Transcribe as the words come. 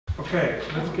Okay,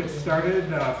 let's get started.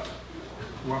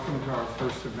 Welcome to our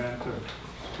first event of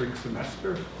spring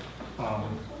semester. I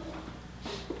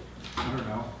don't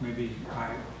know, maybe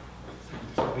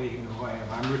leading the way.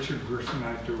 I'm Richard Gerson.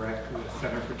 I direct the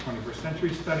Center for 21st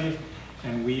Century Studies,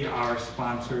 and we are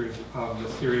sponsors of the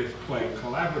Serious Play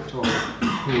Collaboratory,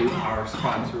 who are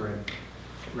sponsoring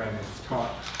Raine's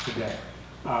talk today.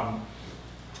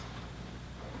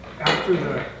 After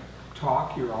the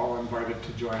talk, you're all invited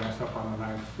to join us up on the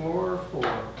 9th floor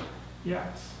for,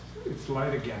 yes, it's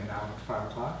light again now at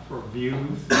 5 o'clock, for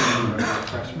views and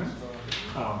refreshments,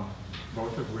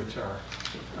 both of which are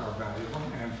valuable,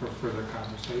 and for further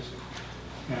conversation.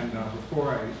 And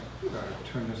before I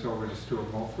turn this over to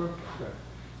Stuart Moulthrop to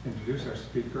introduce our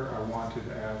speaker, I wanted,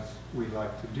 as we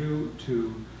like to do,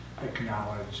 to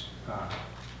acknowledge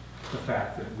the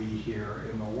fact that we here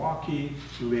in Milwaukee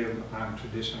live on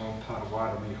traditional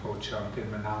Potawatomi, Ho-Chunk,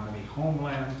 and Menominee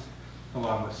homelands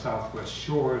along the southwest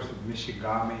shores of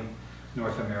Michigami,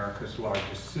 North America's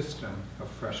largest system of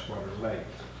freshwater lakes.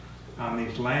 On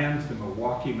these lands, the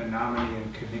Milwaukee, Menominee,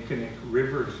 and Kinnickinnic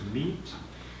rivers meet,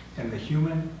 and the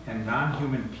human and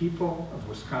non-human people of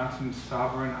Wisconsin's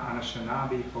sovereign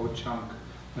Anishinaabe, Ho-Chunk,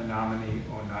 Menominee,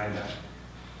 Oneida,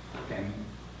 and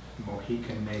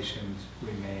Mohican nations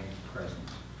remain present.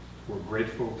 We're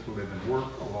grateful to live and work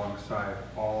alongside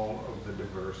all of the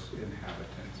diverse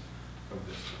inhabitants of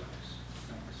this place.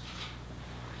 Thanks.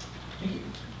 Thank you.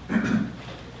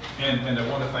 And I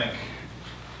want to thank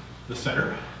the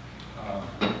center,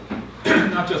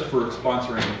 not just for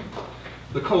sponsoring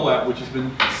the collab, which has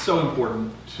been so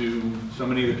important to so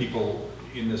many of the people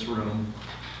in this room,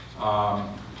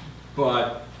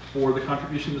 but for the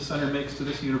contribution the center makes to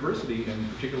this university, and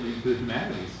particularly to the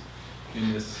humanities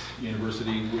in this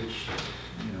university, which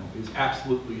is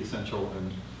absolutely essential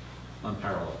and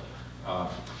unparalleled.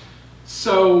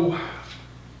 So,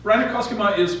 Raine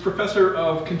Koskimaa is professor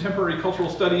of contemporary cultural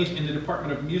studies in the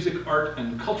Department of Music, Art,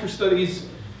 and Culture Studies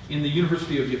in the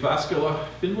University of Jyvaskyla,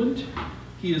 Finland.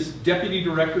 He is deputy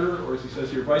director, or as he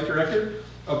says here, vice director,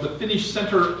 of the Finnish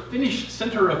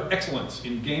Center of Excellence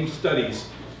in Game Studies,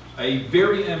 a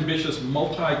very ambitious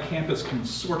multi-campus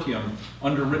consortium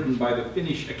underwritten by the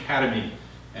Finnish Academy.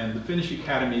 And the Finnish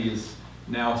Academy is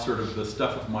now sort of the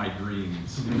stuff of my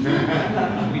dreams. If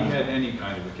we had any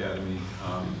kind of academy,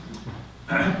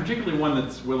 particularly one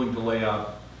that's willing to lay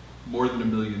out more than €1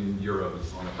 million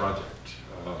on a project.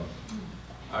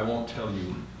 I won't tell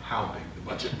you how big the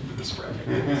budget for this project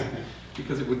is,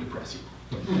 because it would depress you.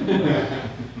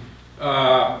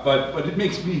 But it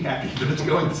makes me happy that it's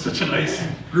going to such a nice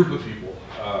group of people.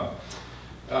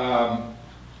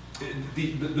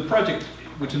 The project,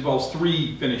 which involves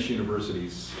 3 Finnish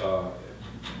universities,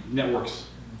 networks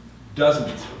dozens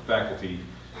of faculty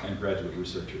and graduate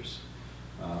researchers.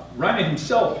 Raine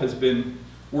himself has been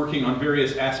working on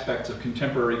various aspects of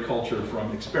contemporary culture,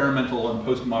 from experimental and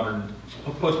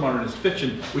postmodernist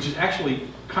fiction, which is actually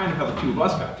kind of how the two of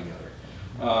us got together,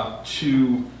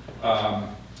 to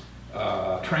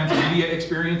transmedia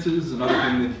experiences, another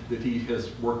thing that he has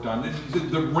worked on.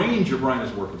 The range of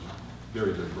Raine's work is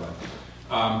very, very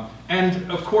broad. And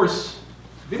of course,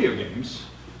 video games,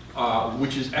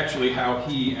 which is actually how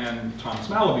he and Thomas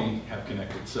Mallaby have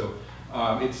connected. So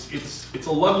it's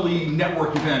a lovely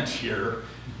network event here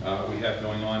we have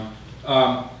going on.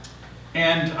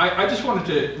 And I just wanted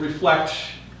to reflect,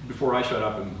 before I shut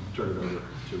up and turn it over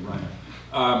to Raine,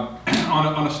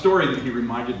 on a story that he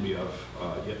reminded me of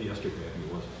yesterday, I think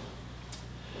it was.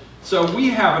 So we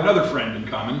have another friend in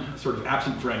common, a sort of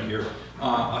absent friend here,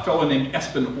 a fellow named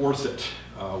Espen Orset,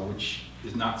 which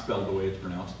is not spelled the way it's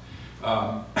pronounced.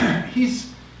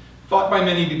 He's thought by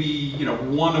many to be,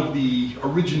 one of the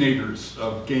originators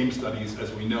of game studies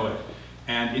as we know it.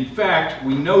 And in fact,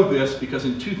 we know this because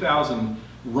in 2000,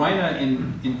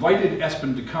 Raine invited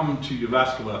Espen to come to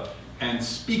Jyvaskyla and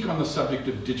speak on the subject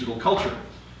of digital culture.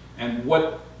 And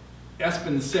what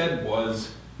Espen said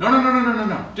was, no,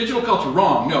 digital culture,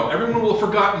 wrong, no, everyone will have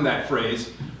forgotten that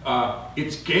phrase.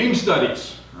 It's game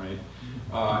studies, right?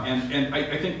 And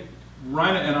I think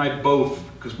Raine and I both,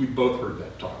 because we both heard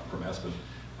that talk from Espen,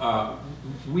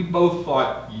 we both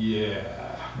thought,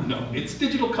 yeah, no, it's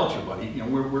digital culture, buddy.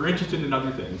 We're interested in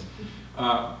other things.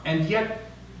 And yet,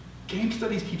 game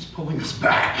studies keeps pulling us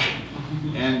back.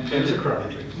 And it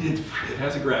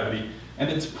has a gravity. And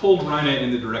it's pulled Raine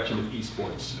in the direction of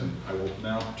eSports. And I will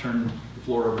now turn the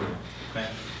floor over to him. Thank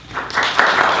you.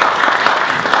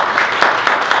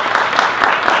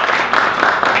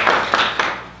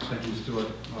 Thank you,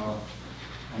 Stuart.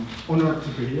 I'm honored to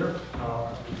be here.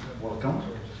 Welcome.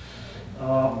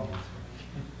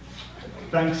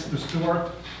 Thanks to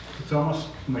Stuart, to Thomas,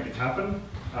 to make it happen.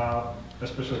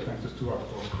 especially thanks to Stuart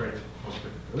for great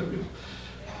hospitality.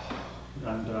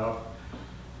 And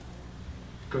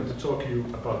going to talk to you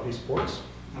about eSports,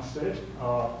 as said.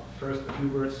 First, a few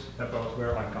words about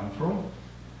where I come from.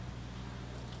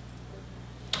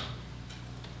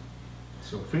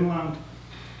 So Finland,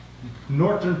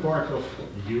 northern part of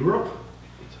Europe,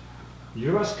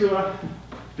 Jyvaskyla,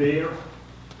 there,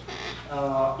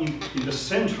 in the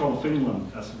central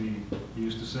Finland, as we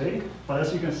used to say. But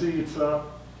as you can see, it's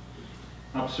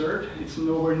absurd. It's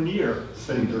nowhere near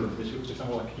center, which is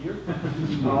somewhere like here.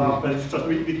 But it's just,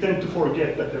 we tend to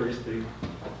forget that there is the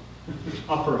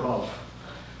upper half,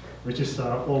 which is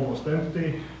almost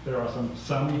empty. There are some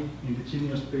Sami,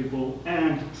 indigenous people,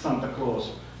 and Santa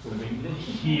Claus living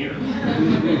here.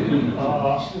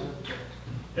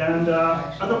 And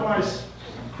otherwise,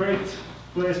 great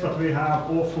place, but we have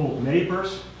awful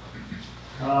neighbors.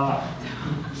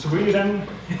 Sweden,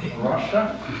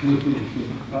 Russia,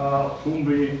 whom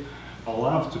we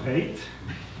love to hate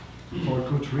for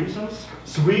good reasons.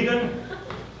 Sweden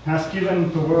has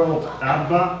given the world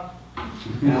ABBA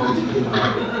and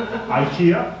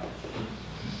IKEA.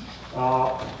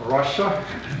 Russia,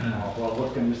 well,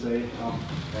 what can you say?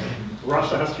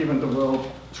 Russia has given the world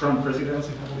Trump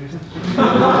presidency, at least.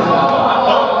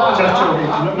 Just joking,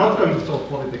 not going to talk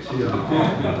politics here.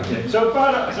 Okay. So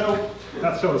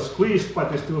that's sort of squeezed, but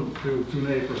there's still two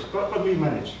neighbors. But we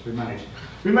manage. We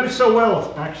manage so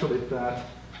well, actually, that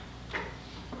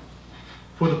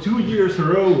for the 2 years in a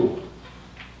row,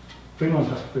 Finland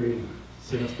has been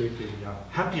seen as the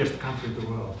happiest country in the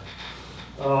world.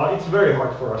 It's very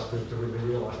hard for us to really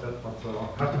realize that, but I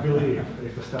have to believe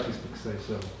if the statistics say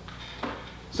so.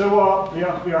 So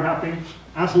yeah, we are happy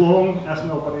as long as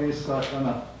nobody is asking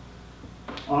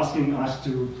us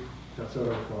to,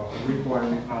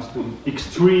 requiring us to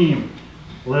extreme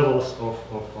levels of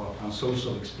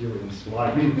social experience,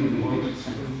 like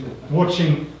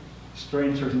watching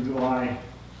strangers into the eye,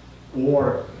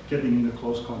 or getting into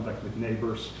close contact with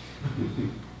neighbors,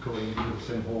 going into the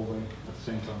same hallway at the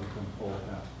same time, all of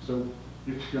that. So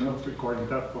if you're not recording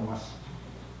that from us,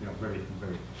 we are very,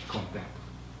 very content.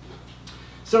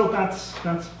 So that's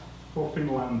for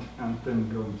Finland, and then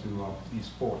going to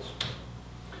eSports.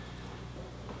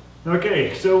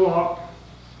 Okay, so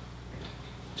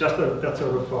just that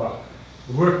sort of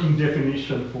working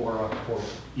definition for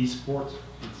eSports.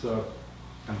 It's kind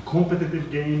of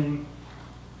competitive gaming.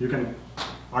 You can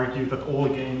argue that all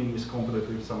gaming is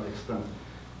competitive to some extent,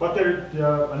 but there,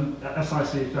 as I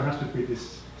see it, there has to be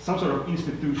some sort of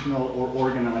institutional or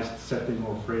organized setting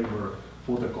or framework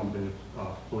for the competitive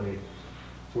play,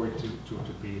 for it to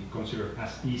be considered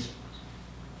as eSports.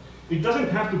 It doesn't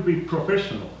have to be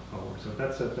professional, however, so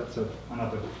that's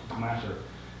another matter.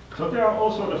 So there are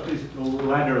all sort of these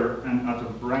ladder and other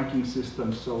ranking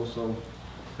systems, so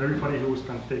everybody who is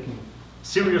kind of taking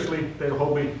seriously their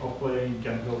hobby of playing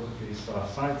can go to these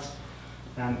sites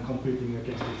and competing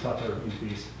against each other in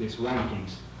these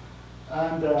rankings.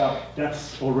 And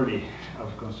that's already, I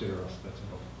would consider as that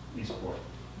sort of eSport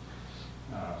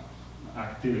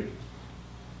activity.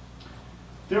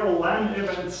 There are LAN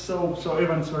events, so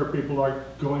events where people are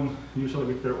going usually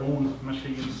with their own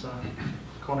machines,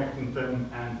 connecting them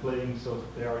and playing, so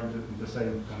that they are in the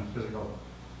same kind of physical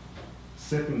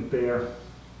setting there.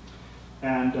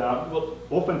 And well,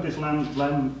 often these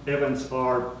LAN events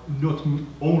are not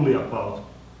only about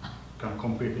kind of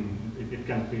competing. It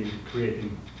can be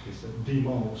creating these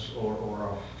demos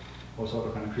or sort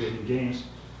of kind of creating games.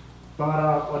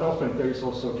 But often there is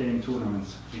also game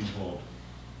tournaments involved.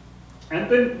 And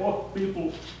then what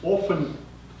people often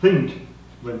think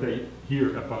when they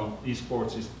hear about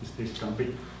eSports is these kind of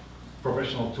big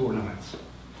professional tournaments,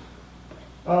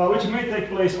 which may take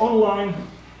place online,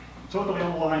 totally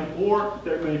online, or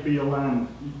there may be a LAN,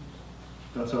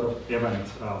 that sort of event,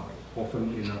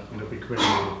 often in a big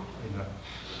venue, in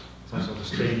some sort of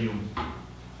stadium,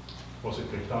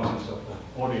 possibly thousands of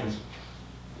audience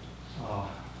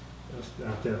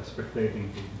they're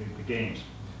spectating the games.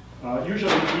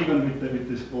 Usually, even with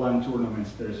these LAN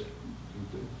tournaments, there's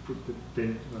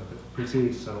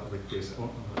precedes with this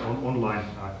online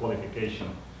qualification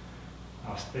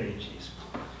stages.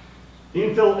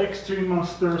 Intel Extreme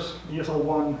Masters,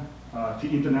 ESL1, the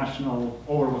International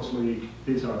Overwatch League,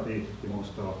 these are the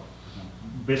most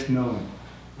best known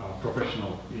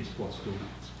professional eSports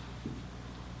tournaments.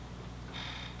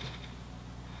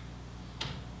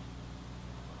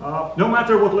 No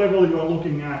matter what level you are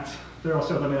looking at, there are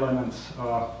certain elements.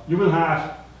 You will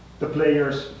have the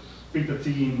players with the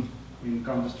team. In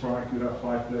Counter-Strike, you have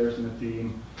 5 players in a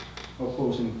team,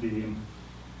 opposing team.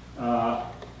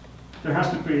 There has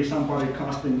to be somebody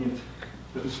casting it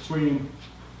to the stream,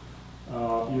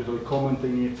 usually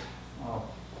commenting it,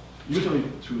 usually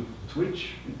through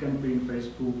Twitch. It can be in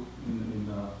Facebook, in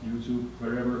YouTube,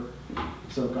 wherever.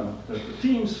 So kind of the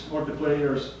teams or the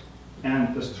players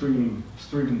and the streaming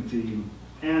team,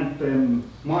 and then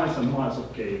miles and miles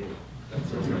of cable.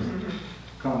 That's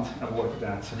can't avoid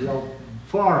that. So we are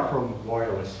far from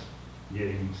wireless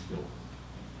gaming still.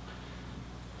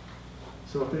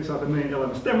 So these are the main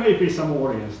elements. There may be some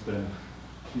audience then.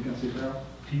 You can see there are a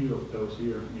few of those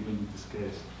here, even in this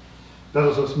case. That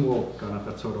was a small kind of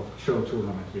that sort of show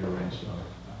tournament we arranged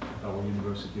at our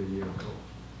university a year ago.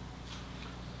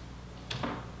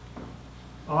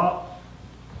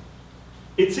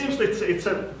 It seems it's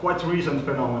a quite recent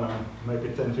phenomenon, maybe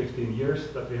 10-15 years,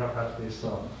 that we have had this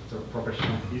sort of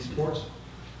professional esports.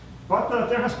 But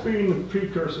there has been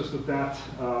precursors to that.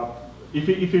 If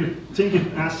you think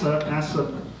it as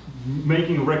a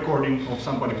making a recording of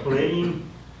somebody playing,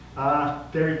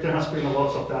 there has been a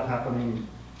lot of that happening,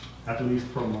 at least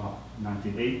from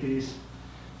 1980s.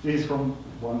 This is from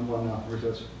one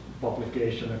research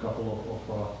publication, a couple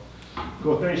of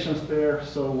quotations there.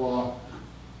 So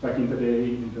back in the day,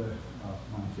 in the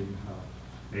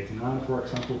 1989, for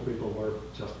example, people were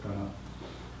just kind of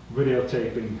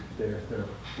videotaping their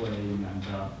playing, and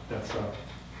that's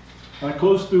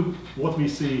close to what we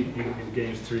see in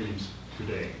game streams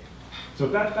today. So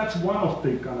that's one of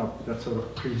the kind of that sort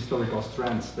of prehistorical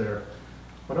strands there.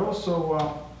 But also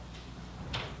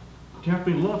there have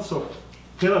been lots of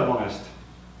televised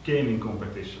gaming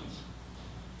competitions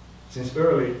since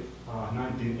early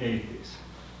 1980s.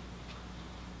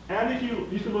 And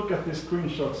if you look at the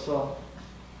screenshots,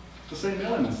 the same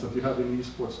elements that you have in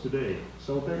eSports today.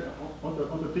 So there, on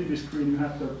the TV screen, you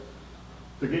have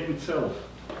the game itself.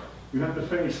 You have the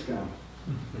face cam.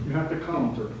 You have the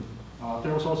counter.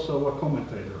 There was also a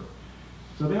commentator.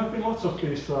 So there have been lots of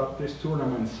these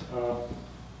tournaments,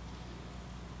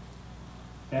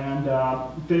 and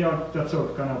they are that sort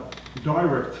of kind of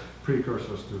direct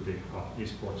precursors to the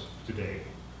eSports today.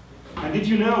 And did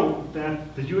you know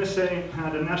that the USA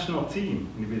had a national team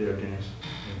in video games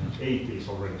in the 80s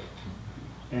already?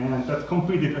 And that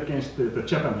competed against the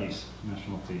Japanese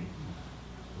national team,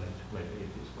 late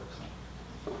 80s, for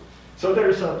example. So there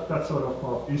is that sort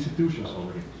of institutions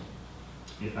already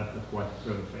at a quite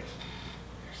early phase.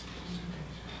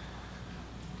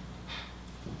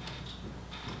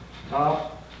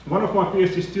 One of my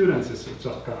PhD students is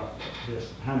just kind of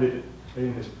handed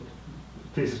in his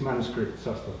thesis manuscript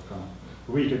just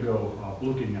a week ago,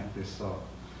 looking at this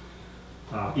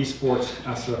eSports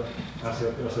as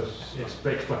a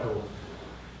spectacle,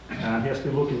 and he has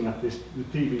been looking at the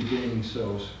TV gaming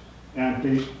shows, and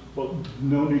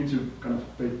no need to kind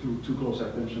of pay too close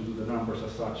attention to the numbers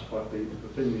as such, but the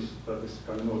thing is that is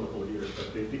kind of notable here is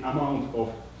that the amount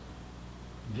of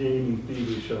gaming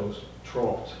TV shows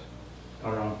dropped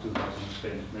around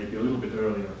 2010, maybe a little bit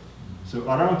earlier. So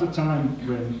around the time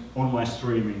when online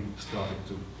streaming started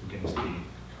to gain steam.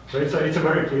 So it's a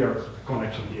very clear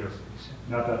connection here.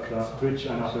 Now that Twitch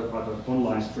and other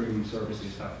online streaming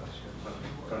services have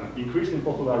kind of increased in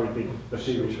popularity, the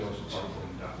TV shows are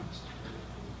going down.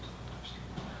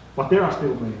 But there are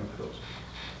still many of those.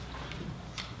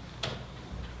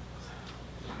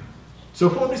 So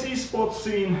for this eSports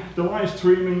scene, the live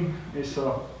streaming is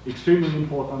extremely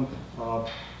important.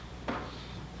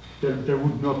 There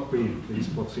would not be the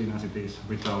eSports scene as it is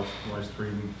without live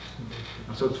streaming.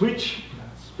 So Twitch,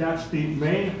 that's the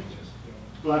main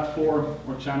platform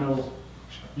or channel.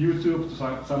 YouTube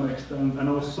to some extent, and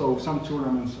also some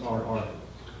tournaments are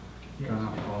kind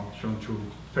of shown through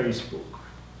Facebook.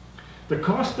 The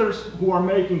casters who are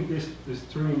making these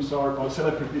streams are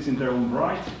celebrities in their own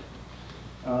right,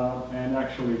 and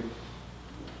actually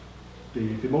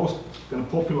the most kind of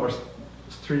popular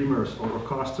streamers or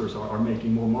casters are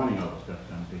making more money out of that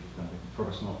than the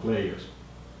professional players.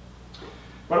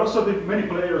 But also many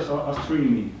players are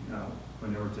streaming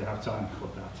whenever they have time for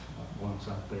that,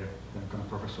 alongside their kind of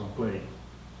professional play.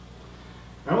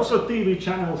 And also TV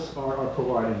channels are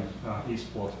providing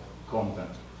eSport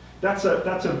content. That's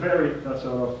a very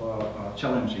sort of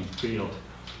challenging field.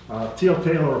 T.L.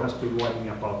 Taylor has been writing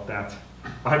about that.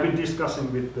 I've been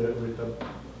discussing with the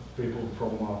people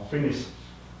from Finnish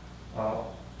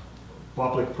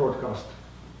public broadcast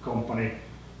company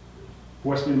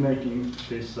who has been making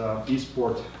this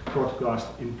eSport broadcast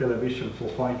in television for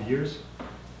 5 years.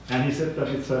 And he said that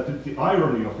it's the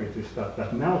irony of it is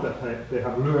that now that they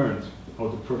have learned how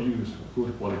to produce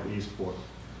good quality eSport,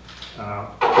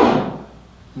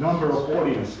 number of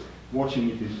audience watching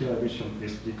it in television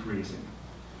is decreasing.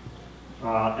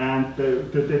 And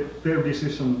their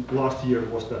decision last year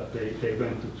was that they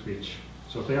went to Twitch.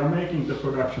 So they are making the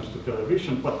productions to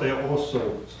television, but they are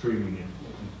also streaming it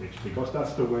in Twitch, because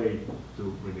that's the way to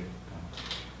really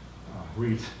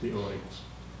reach the audience.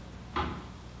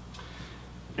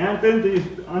 And then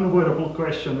the unavoidable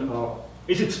question,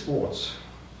 is it sports?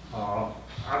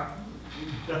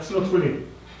 That's not really,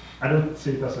 I don't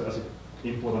see it as an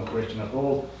important question at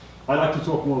all. I like to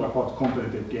talk more about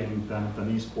competitive gaming than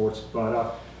eSports,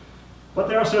 but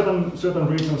there are certain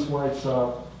reasons why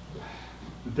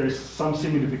there is some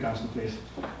significance to this.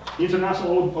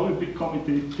 International Olympic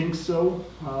Committee thinks so,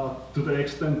 to the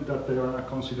extent that they are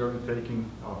considering taking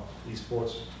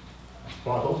eSports as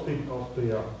part of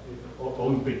the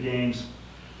Olympic Games.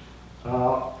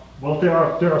 Well,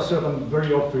 there are certain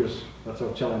very obvious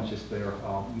challenges there.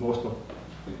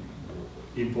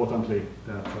 Importantly,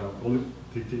 that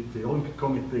the Olympic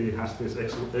Committee has this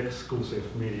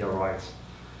exclusive media rights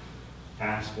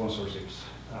and sponsorships,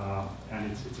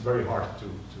 and it's very hard to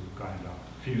kind of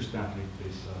fuse that with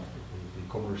the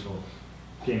commercial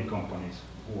game companies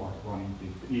who are running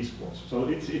the eSports. So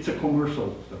it's a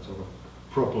commercial sort of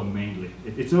problem mainly.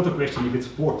 It's not a question if it's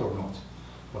sport or not,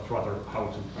 but rather how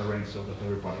to arrange so that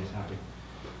everybody is happy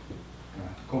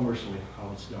commercially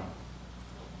how it's done.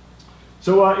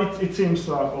 So it seems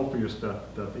obvious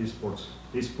that eSports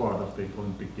is part of the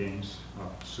Olympic Games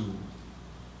soon.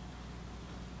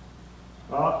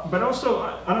 But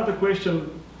also another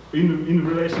question in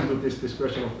relation to this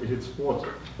question of is it sport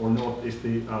or not is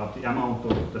the amount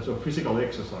of physical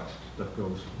exercise that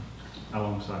goes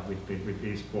alongside with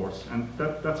eSports, and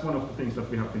that's one of the things that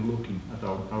we have been looking at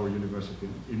our university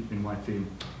in my team.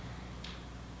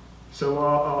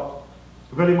 So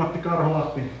Veli-Matti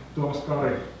Karholahti, Tuomas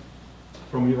Kari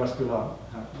from Jyvaskyla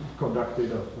have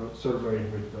conducted a survey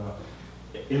with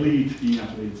elite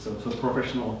e-athletes, so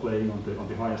professional playing on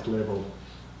the highest level,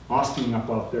 asking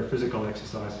about their physical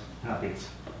exercise habits.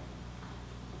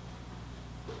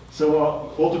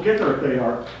 So altogether they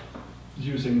are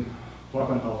using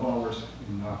 5.5 hours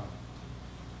in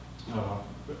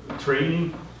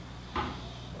training,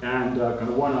 and kind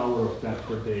of 1 hour of that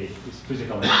per day is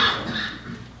physical exercise.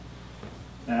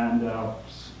 And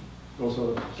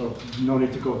also, so no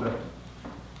need to go that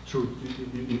through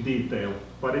in detail,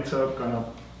 but it's a kind of,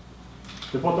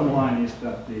 the bottom line is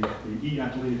that the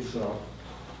e-athletes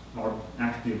are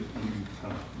active in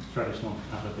traditional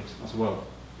athletics as well.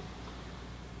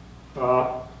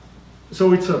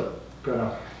 So it's a kind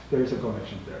of, there is a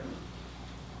connection there.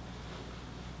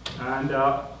 And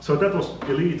so that was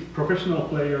elite professional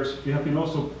players. We have been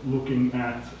also looking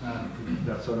at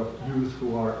that sort of youth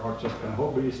who are just kind of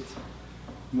hobbyists,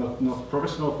 not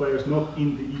professional players, not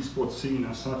in the eSports scene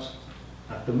as such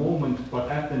at the moment,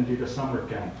 but attended a summer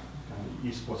camp, kind of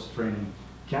eSports training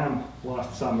camp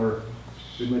last summer.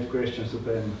 We made questions to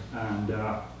them and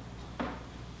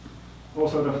all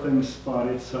sort of things, but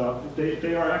it's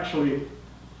they are actually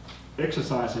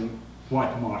exercising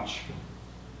quite much.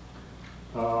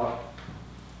 Not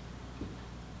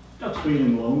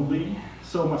feeling lonely,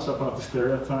 so much about the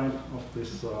stereotype of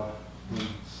this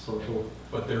social.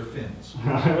 But they're Finns.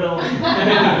 Well, we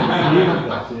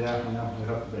have to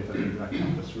make that exactly,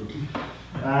 that's true.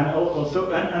 And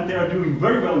also, and they are doing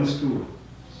very well in school,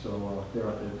 so they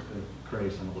are the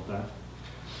craze and all of that.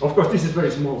 Of course, this is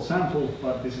very small sample,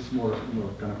 but this is more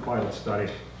kind of pilot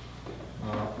study.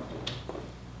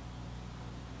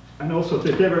 And also,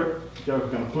 they were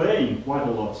kind of playing quite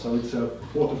a lot, so it's 4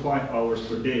 to 5 hours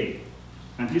per day.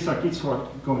 And these are kids who are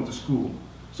going to school.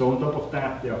 So on top of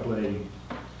that, they are playing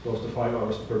close to 5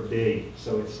 hours per day.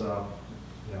 So it's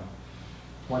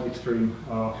quite extreme.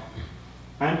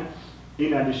 And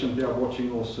in addition, they are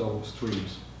watching also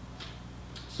streams.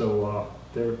 So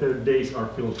their days are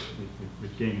filled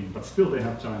with gaming, but still they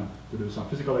have time to do some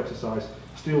physical exercise.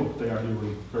 Still, they are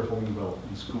performing well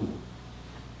in school.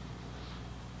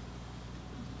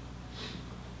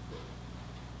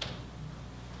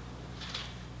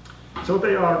 So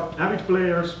they are avid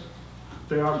players,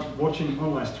 they are watching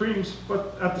online streams,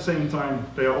 but at the same time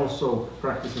they are also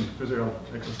practicing physical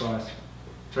exercise,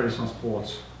 traditional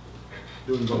sports,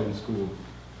 doing well in school.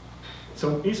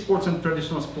 So eSports and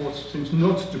traditional sports seems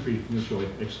not to be mutually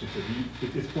exclusive.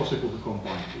 It's possible to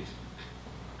combine these.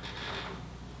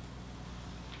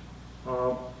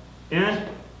 And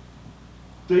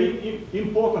the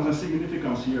importance and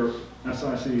significance here, as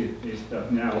I see it, is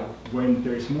that now when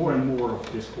there is more and more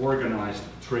of this organized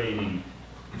training,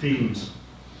 teams,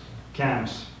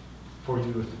 camps for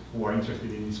youth who are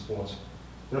interested in esports,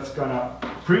 that's gonna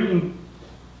bring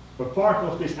a part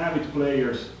of these avid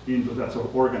players into that sort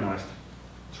of organized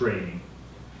training.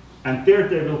 And there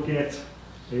they will get,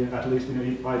 at least in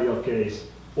an ideal case,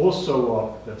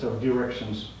 also that sort of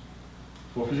directions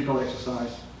for physical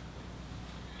exercise,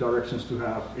 directions to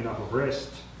have enough of rest,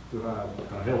 to have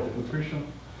healthy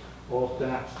nutrition, all of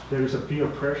that. There is a peer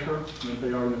pressure when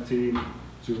they are in a team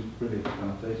to really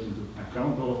kind of take into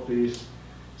account all of these.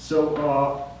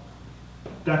 So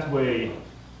that way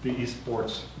the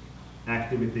eSports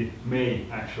activity may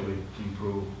actually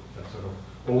improve that sort of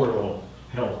overall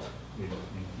health in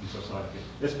society,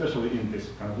 especially in this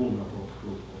kind of vulnerable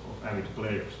group of avid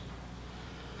players.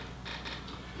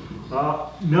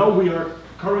 Now we are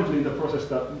currently in the process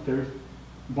that there is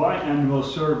biannual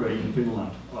survey in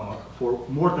Finland for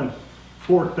more than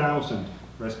 4,000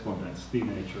 respondents,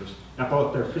 teenagers,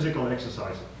 about their physical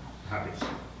exercise habits.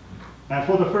 And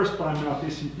for the first time now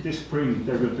this spring,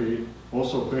 there will be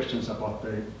also questions about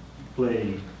their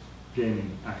playing,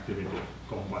 gaming activity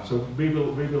combined. So we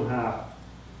will have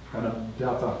kind of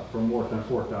data from more than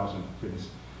 4,000 Finnish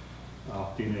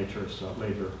teenagers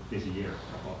later this year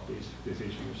about these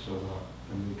issues. So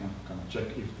then we can kind of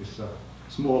check if this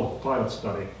small pilot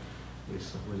study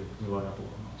is really reliable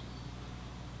or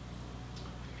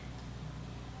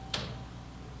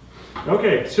not.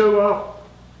 Okay, so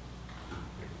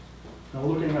now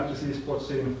looking at this eSports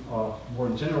scene more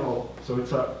in general, so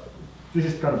this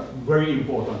is kind of very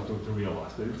important to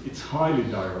realize that it's highly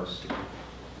diverse.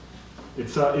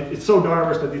 It's so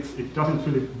diverse that it doesn't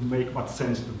really make much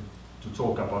sense to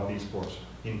talk about eSports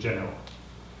in general.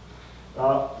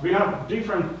 We have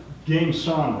different game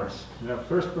genres. We have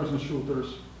first-person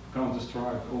shooters,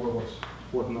 Counter-Strike, Overwatch,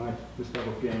 Fortnite, this type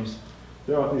of games.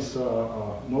 There are these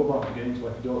mobile games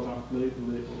like Dota,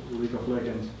 League of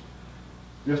Legends.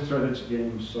 We have strategy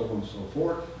games, so on and so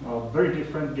forth. Very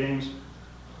different games.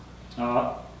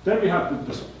 Then we have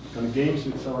the kind of games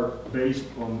which are based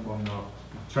on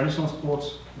traditional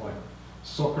sports like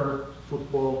soccer,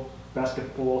 football,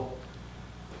 basketball.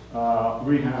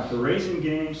 We have the racing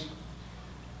games.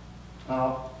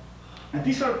 And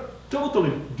these are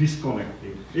totally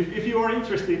disconnected. If you are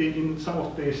interested in some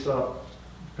of these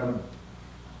kind of,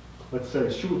 let's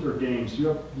say, shooter games,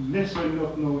 you are necessarily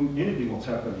not knowing anything what's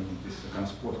happening in this kind of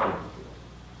sport field.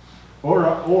 Or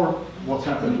what's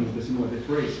happening in the simulated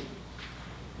racing.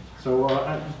 So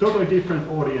totally different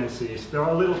audiences. There are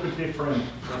a little bit different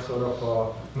sort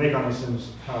of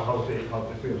mechanisms how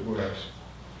the field works.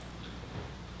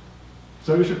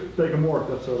 So you should take a more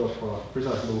that sort of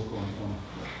precise look on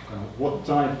kind of what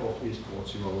type of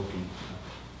eSports you are looking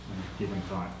at a given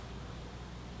time.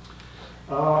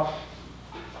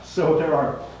 So there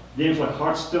are games like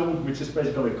Hearthstone, which is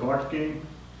basically a card game.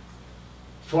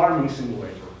 Farming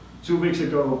simulator. 2 weeks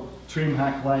ago,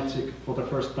 DreamHack Leipzig for the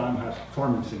first time had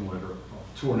farming simulator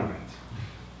tournament.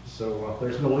 So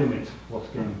there's no limit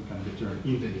what game can be turned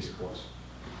into eSports.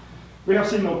 We have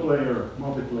single player,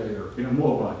 multiplayer,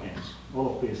 mobile games.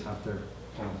 All of these have their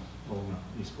own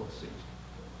eSports scene.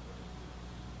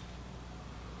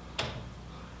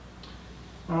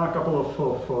 A couple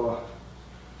of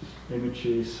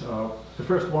images. The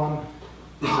first one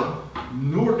is a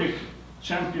Nordic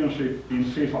championship in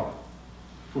FIFA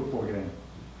football game.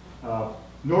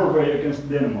 Norway against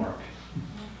Denmark.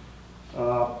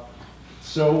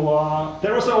 So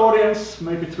there was an audience,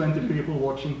 maybe 20 people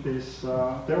watching this.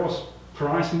 There was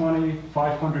prize money,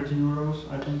 500 euros,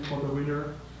 I think, for the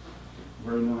winner.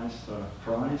 Very nice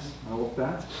prize, I love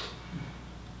that.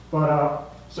 But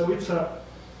so it's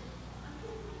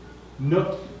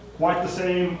not quite the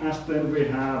same as then we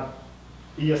have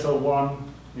ESL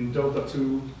 1 in Dota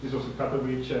 2. This was in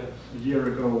Katowice a year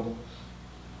ago.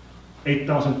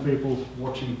 8,000 people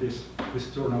watching this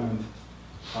tournament.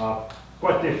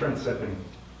 Quite different setting.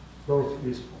 Both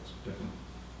eSports, definitely.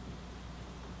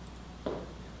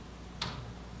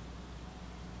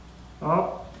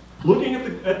 Looking at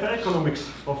the economics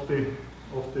of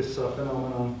this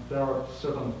phenomenon, there are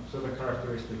certain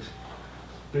characteristics.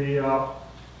 The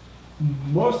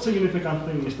most significant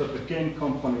thing is that the game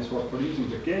companies who are producing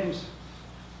the games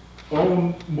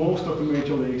own most of the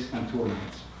major leagues and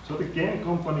tournaments. So the game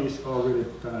companies are really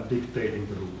kind of dictating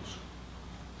the rules.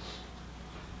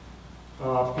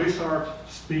 Blizzard,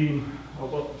 Steam,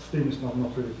 although Steam is not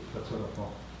really that sort of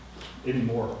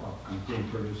anymore a game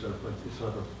producer, but it's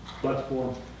sort of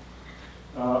platform.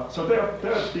 So they are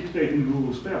dictating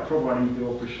rules, they are providing the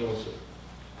officials,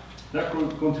 they're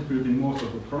contributing most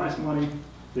of the prize money,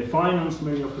 they finance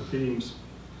many of the teams,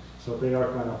 so they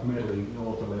are kind of meddling in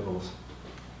all the levels.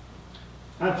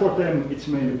 And for them, it's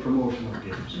mainly promotion of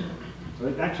games. So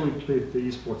it actually, the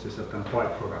eSports is a kind of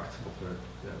byproduct of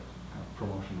their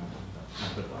promotion and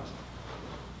advertising.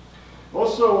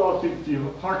 Also,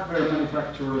 the hardware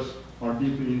manufacturers are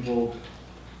deeply involved.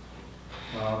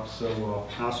 So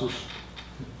Asus,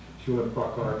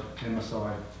 Hewlett-Packard,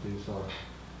 MSI, these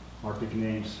are big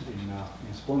names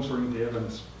in sponsoring the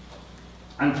events.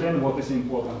 And then what is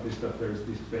important is that there's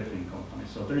this betting company.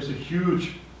 So there's a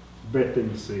huge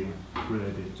betting scene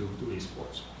related to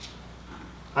eSports.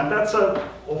 And that's,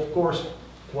 of course,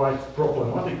 quite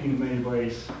problematic in many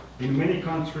ways. In many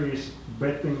countries,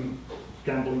 betting,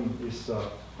 gambling is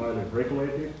highly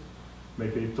regulated,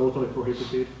 maybe totally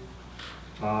prohibited.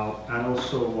 And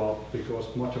also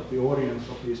because much of the audience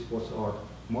of eSports are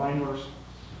minors,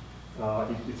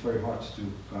 it's very hard to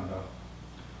kind of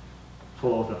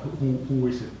follow that who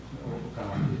is it,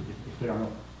 if they are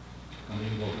not kind of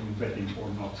involved in betting or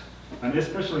not. And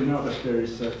especially now that there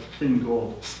is a thing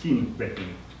called skin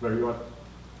betting, where you are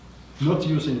not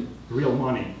using real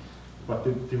money, but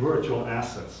the virtual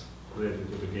assets related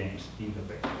to the games in the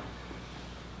betting.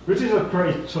 Which is a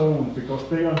great zone because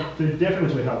they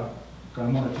definitely have kind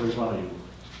of monetary value,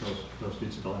 those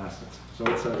digital assets. So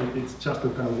it's just a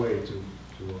kind of way to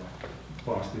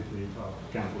pass the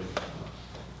gambling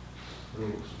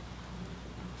rules.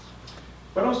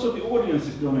 But also the audience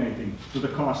is donating to the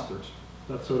casters.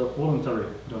 That's sort of voluntary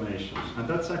donations. And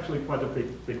that's actually quite a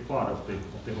big part of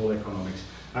the whole economics.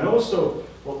 And also,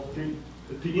 well,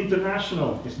 the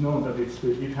international is known that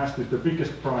it has the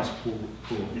biggest prize pool.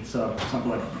 It's something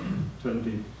like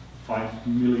 $25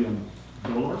 million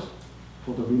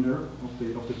for the winner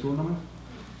of the tournament.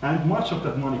 And much of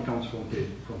that money comes from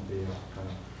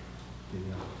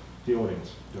the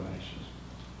audience donations.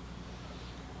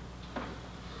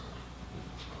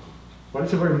 But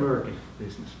it's a very murky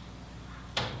business.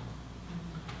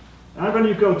 And when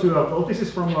you go to, well, this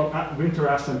is from a Winter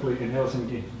Assembly in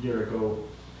Helsinki a year ago.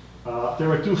 There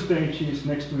were two stages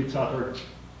next to each other.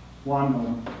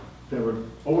 One, there were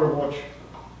Overwatch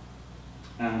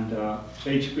and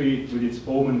HP with its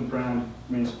Omen brand,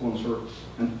 main sponsor.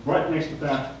 And right next to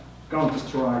that,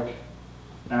 Counter-Strike,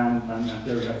 and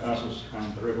there we have Asus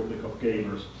and the Republic of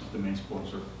Gamers, the main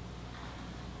sponsor.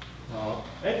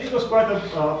 It was quite an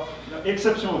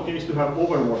exceptional case to have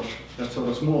Overwatch, that sort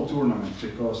of small tournament,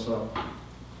 because of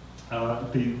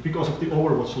the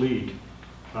Overwatch League.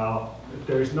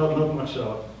 There is not much,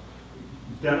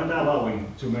 they are not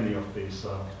allowing too many of these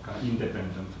kind of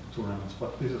independent tournaments,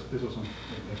 but this was an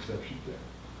exception there.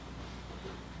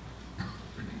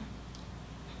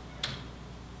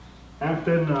 And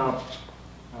then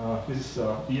this is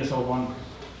ESL1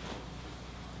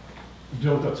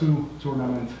 Dota 2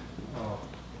 tournament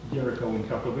a year ago in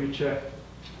Katowice.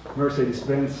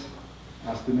 Mercedes-Benz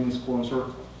as the main sponsor.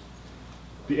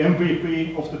 The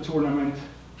MVP of the tournament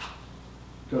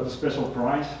got a special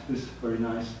prize, this very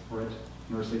nice red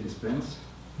Mercedes Benz.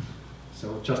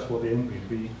 So just for the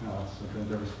MVP, so then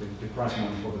there is the prize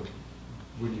money for the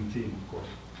winning team, of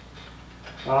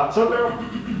course. So there are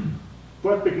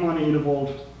quite big money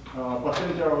involved, but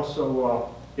then there are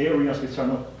also areas which are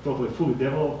not totally fully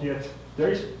developed yet. There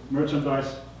is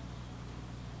merchandise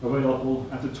available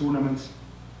at the tournaments,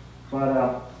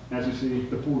 but as you see,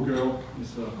 the poor girl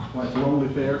is quite lonely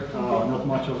there, not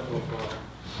much of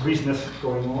business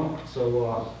going on.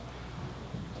 So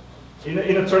in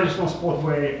a traditional sport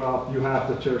way, you have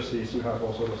the jerseys, you have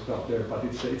all sort of stuff there, but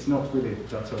it's not really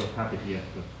that sort of happy yet.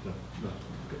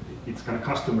 It's kind of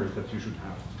customary that you should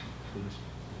have these.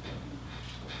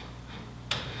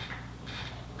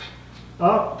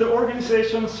 The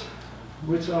organizations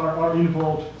which are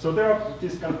involved, so there are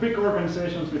these kind of big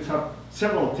organizations which have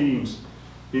several teams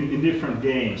in different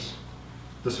games.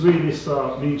 The Swedish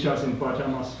Ninjas in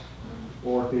Pajamas,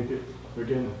 or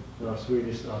again, the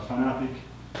Swedish Fanatic.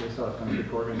 These are kind of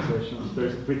big organizations.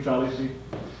 There's Vitality,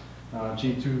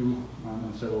 G2,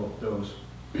 and several of those.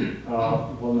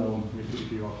 Well known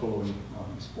if you are following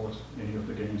sports, any of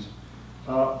the games.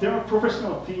 There are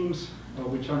professional teams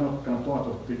which are not kind of part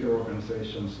of bigger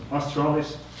organizations.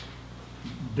 Astralis,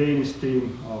 Danish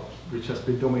team, which has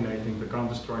been dominating the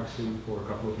Counter-Strike scene for a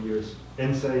couple of years.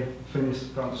 NSA, Finnish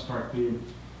Counter-Strike team.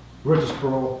 Virtus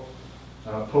Pro,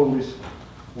 Polish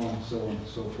one, so on and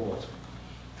so forth.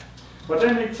 But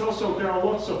then it's also, there are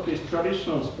lots of these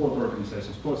traditional sport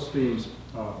organizations, sports teams,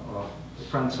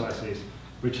 franchises,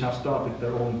 which have started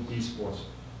their own eSports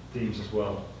teams as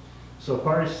well. So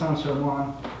Paris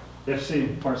Saint-Germain,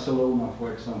 FC Barcelona,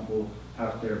 for example,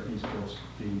 have their eSports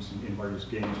teams in various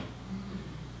games.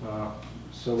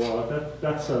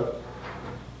 That's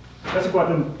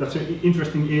an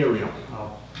interesting area.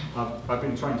 I've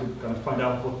been trying to kind of find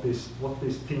out what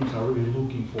these teams are really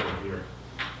looking for here.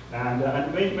 And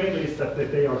mainly is that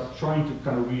they are trying to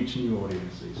kind of reach new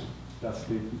audiences. That's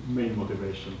the main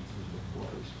motivation for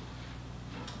this.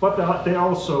 But they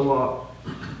also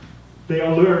they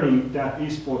are learning that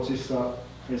eSports is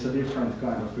it's a different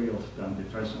kind of field than the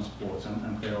traditional sports,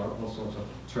 and there are all sorts of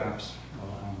traps,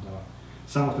 and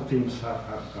some of the teams have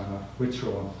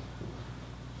withdrawn.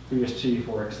 PSG,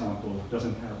 for example,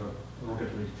 doesn't have a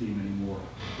Rocket League team anymore.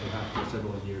 They have for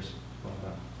several years, but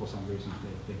for some reason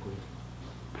they quit.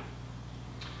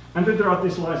 And then there are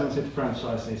these licensed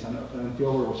franchises, and the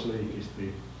Overwatch League is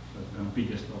the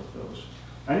biggest of those.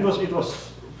 And it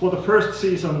was for the first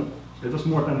season, it was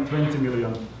more than $20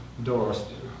 million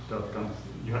that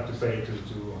you had to pay to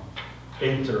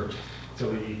enter the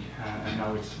league, and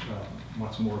now it's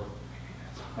much more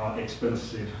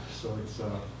expensive. So it's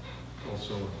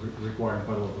also requiring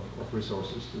quite a lot of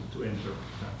resources to enter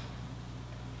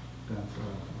that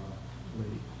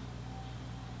league.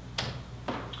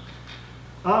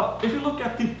 If you look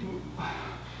at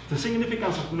the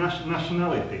significance of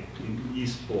nationality in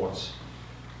eSports,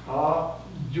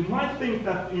 you might think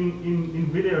that in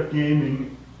video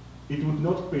gaming it would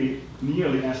not be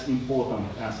nearly as important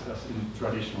as in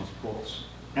traditional sports.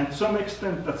 And to some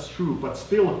extent that's true, but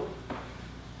still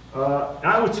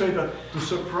I would say that the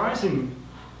surprising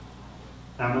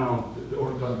amount,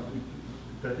 or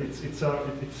that it's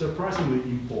surprisingly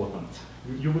important.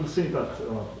 You will see that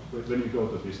when you go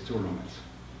to these tournaments,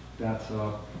 that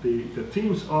the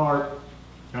teams are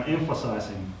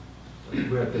emphasizing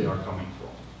where they are coming from.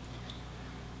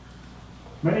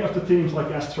 Many of the teams like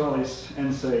Astralis,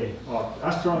 NSA,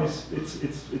 Astralis,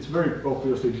 it's very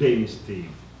obviously Danish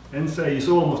team. NSA is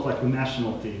almost like the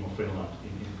national team of Finland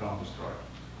in Counter-Strike.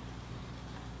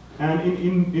 And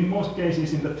in most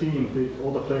cases in the team,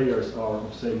 all the players are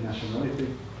of same nationality.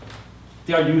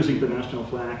 They are using the national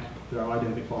flag. They are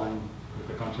identifying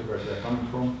the country where they're coming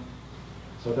from.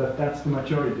 So that's the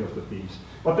majority of the teams.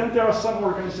 But then there are some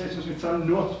organizations which are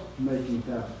not making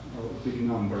that big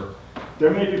number.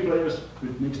 There may be players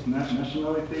with mixed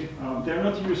nationality. They're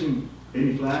not using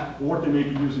any flag, or they may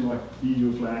be using like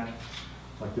EU flag,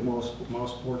 like the mouse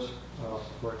sports,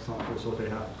 for example. So they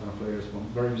have kind of players from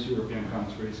various European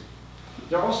countries.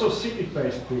 There are also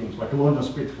city-based teams, like London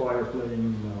Spitfire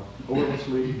playing Overwatch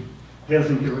League.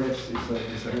 Helsinki Reds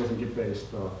is a Helsinki-based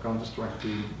Counter-Strike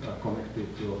team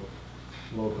connected to a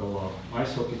local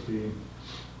ice hockey team.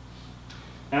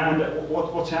 And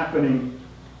what's happening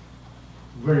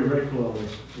very regularly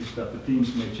is that the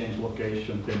teams may change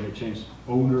location, they may change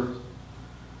owner,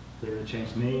 they may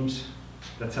change names.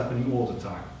 That's happening all the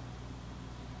time.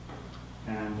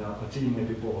 And a team may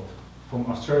be bought from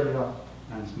Australia,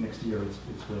 and next year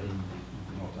it's playing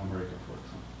in North America, for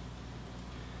example.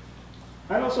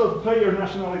 And also the player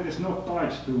nationality is not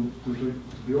tied to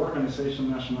the organization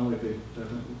nationality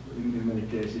in many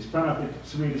cases. Fnatic,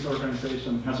 Swedish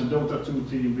organization, has a Dota 2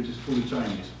 team which is fully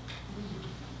Chinese.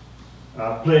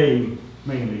 Playing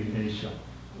mainly in Asia,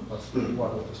 but still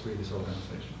part of the Swedish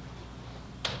organization.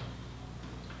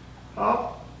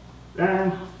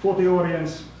 And for the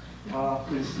audience,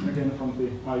 this again from the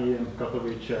IEM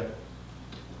Katowice,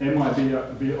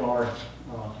 MIBR,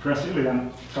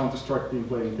 Brazilian Counter-Strike team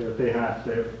playing there. They had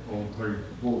their own very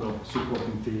vocal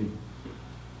supporting team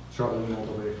traveling all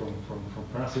the way from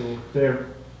Brazil. Their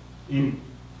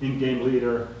in-game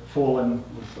leader, Fallen,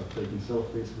 was taking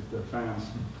selfies with their fans.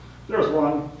 There was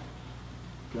one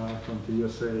guy from the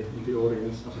USA in the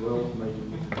audience as well,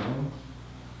 making it known.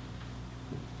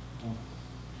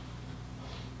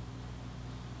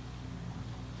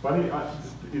 But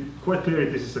it's quite clear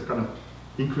this is a kind of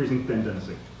increasing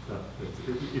tendency.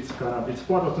 It's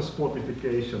part of the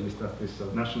sportification is that this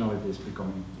nationality is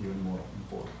becoming even more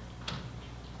important.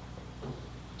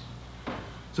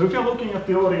 So if you're looking at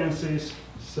the audiences,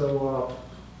 so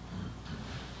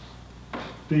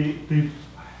the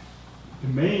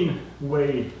main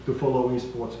way to follow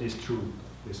eSports is through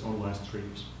these online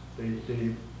streams.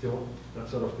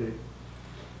 That's sort of the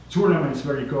tournaments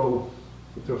where you go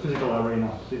to a physical arena.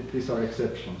 These are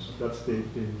exceptions. That's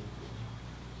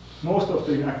most of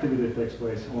the activity takes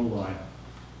place online.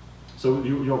 So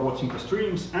you're watching the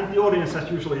streams, and the audience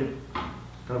has usually kind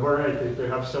of variety. They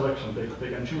have selection. They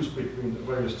can choose between the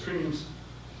various streams.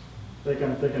 They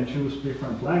can choose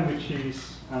different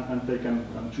languages, and they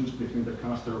can choose between the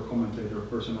caster or commentator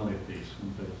personalities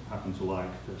when they happen to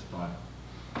like their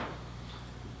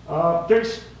style.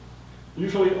 There's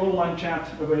usually online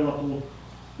chat available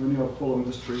when you're following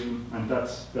the stream, and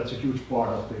that's a huge part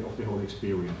of the whole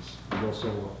experience, and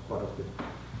also part of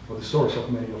the source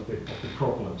of many of the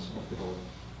problems of the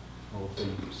whole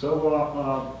thing.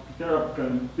 So there are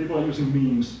people are using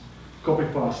memes, copy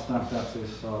pasta. That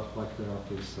is like there are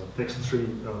these text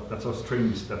stream. That's our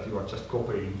streams that you are just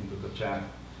copying into the chat,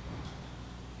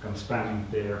 kind of spamming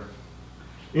there.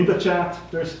 In the chat,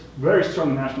 there's very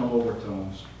strong national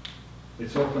overtones.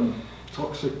 It's often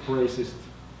toxic, racist,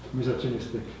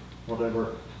 misogynistic,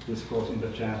 whatever discourse in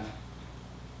the chat,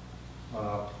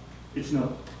 it's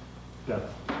not that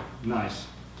nice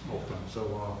often.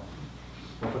 So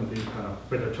often these kind of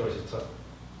better choices are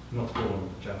not following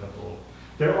the chat at all.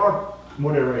 There are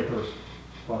moderators,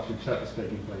 but the chat is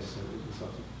taking place at such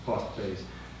a fast pace,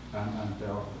 and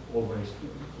there are always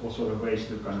all sort of ways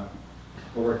to kind of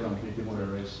overcome the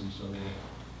moderation. So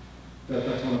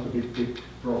that's one of the big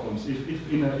problems.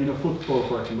 If in a football,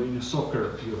 for example, in a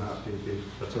soccer, you have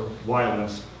that sort of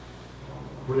violence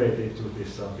related to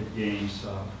these big games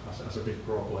as a big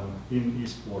problem. In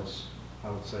eSports, I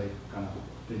would say kind of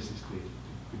this is the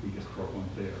biggest problem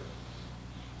there.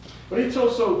 But it's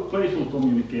also playful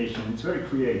communication. It's very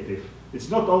creative. It's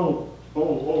not all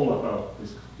about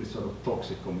this sort of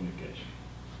toxic communication.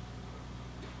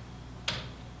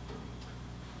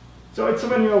 So it's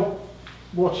when you're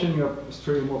watching a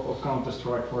stream of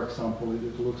Counter-Strike, for example,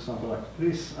 it looks something like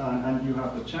this, and you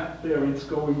have the chat there. It's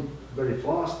going very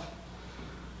fast,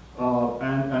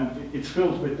 and it's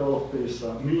filled with all of these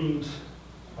memes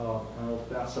and all of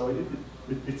that. So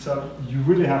it's you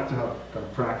really have to have kind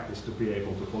of practice to be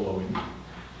able to follow it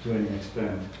to any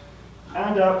extent.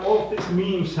 And all of these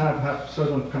memes have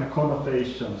certain kind of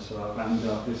connotations, and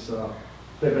this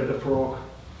Pepe the Frog,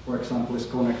 for example, is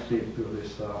connected to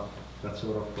this that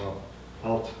sort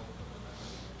of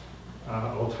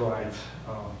outright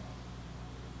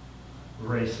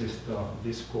racist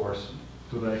discourse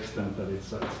to the extent that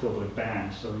it's totally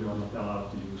banned, so you're not allowed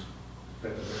to use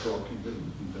Pepe the Frog in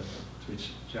the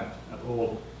Twitch chat at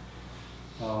all.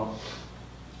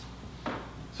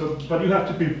 But you have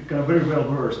to be kind of very well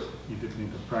versed in the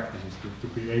practices to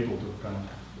be able to kind of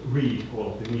read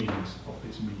all of the meanings of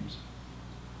these memes.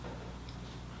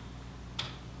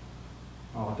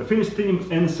 The Finnish team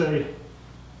NC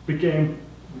became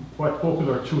quite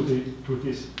popular through the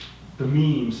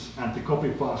memes and the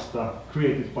copy pasta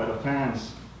created by the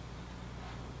fans.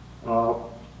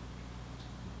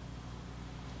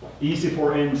 Easy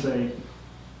for NC.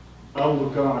 Allu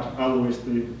God. Allu is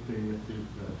the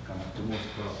kind of the most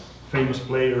famous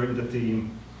player in the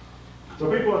team. So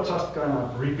people are just kind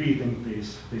of repeating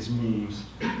these memes,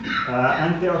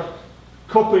 and they are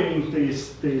copying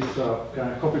these kind of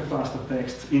copy pasta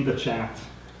texts in the chat.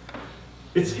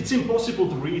 It's impossible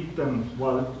to read them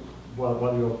while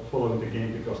you're following the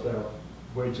game because they are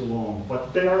way too long.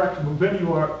 But they are actually, when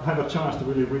you have a chance to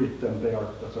really read them, they are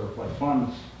sort of like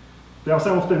fun.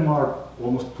 Some of them are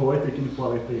almost poetic in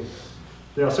quality.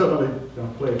 They are certainly kind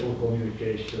of playful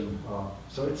communication.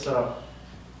 So it's well,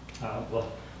 okay,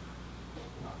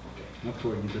 not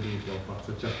going into detail, but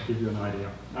just to give you an idea.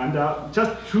 And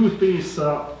just through these,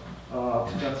 that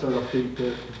sort of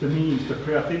the memes, the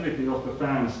creativity of the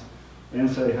fans,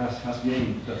 NC has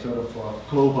gained that sort of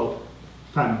global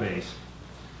fan base,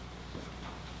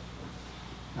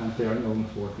 and they are known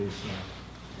for this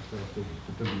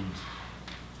the memes.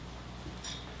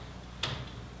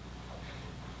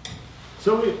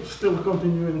 So we still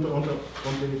continuing on the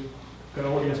kind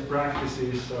of audience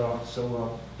practices.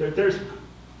 There's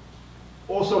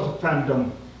all sorts of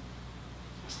fandom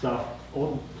stuff,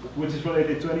 which is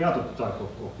related to any other type of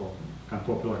kind of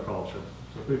popular culture.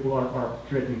 So people are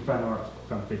creating fan art,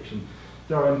 fan fiction.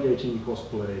 They are engaging in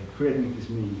cosplay, creating these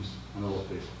memes and all of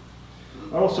this.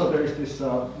 Also, there is this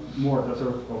more that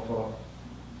sort of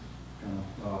kind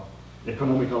of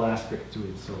economical aspect to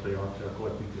it. So they are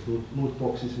collecting these loot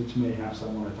boxes, which may have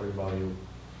some monetary value.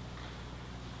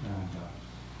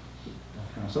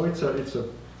 And so it's a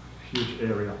huge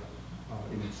area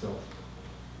in itself.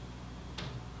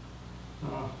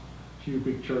 Few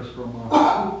pictures from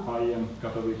IEM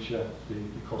Katowice, the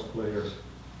cosplayers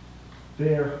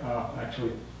there.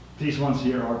 Actually, these ones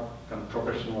here are kind of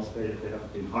professionals. They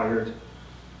have been hired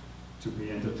to be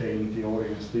entertaining the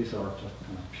audience. These are just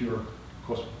kind of pure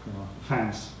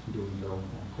fans doing their own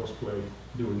cosplay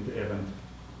during the event.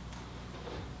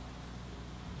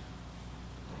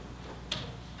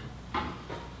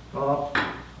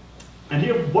 And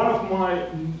here, one of my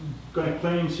kind of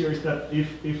claims here is that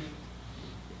if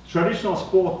traditional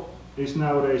sport is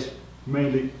nowadays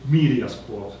mainly media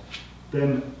sport,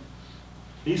 then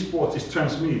eSports is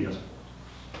transmedia sport.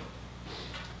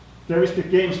 There is the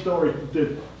game story,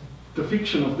 the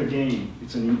fiction of the game,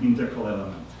 it's an integral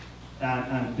element.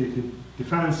 And the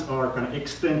fans are kind of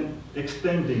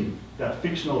extending that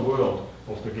fictional world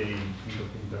of the game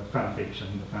in the fan fiction,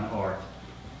 in the fan art,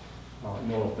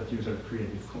 in all of that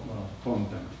user-created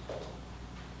content.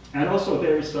 And also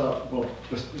there is, well,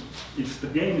 it's the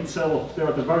game itself, there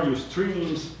are the various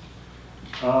streams,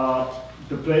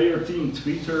 the player team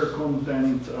Twitter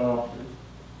content,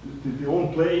 the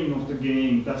own playing of the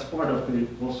game, that's part of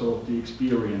also the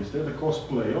experience. There's the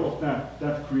cosplay, all of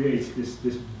that creates this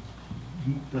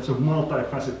that's a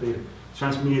multifaceted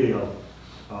transmedial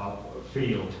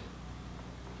field.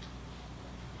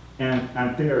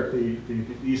 And there the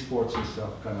eSports is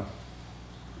kind of,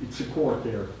 it's a core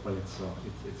there, but it's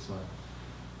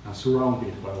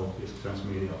surrounded by all these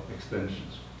transmedial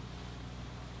extensions.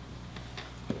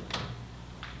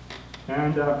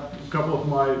 And a couple of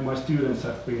my students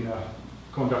have been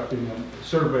conducting a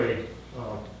survey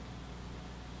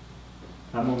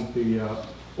among the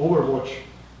Overwatch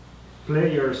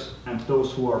players and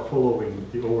those who are following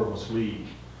the Overwatch League,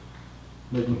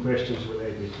 making questions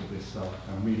related to this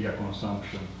media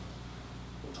consumption.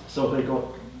 So they got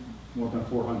more than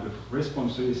 400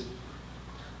 responses.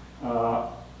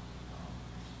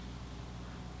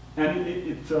 And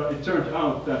it turned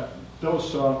out that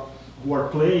those who are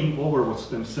playing Overwatch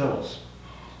themselves,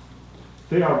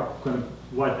 they are kind of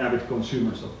quite avid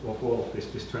consumers of all of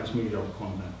this transmedial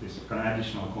content, this kind of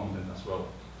additional content as well.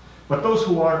 But those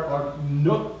who are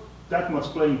not that much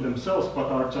playing themselves, but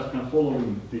are just kind of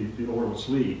following the Overwatch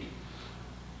League,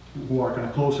 who are kind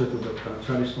of closer to the kind of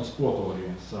traditional sport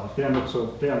audience, they are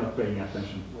not paying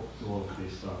attention to all of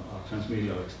these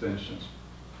transmedial extensions.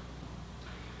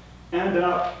 And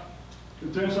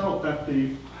it turns out that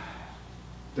the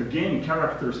game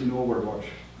characters in Overwatch,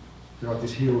 they are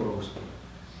these heroes,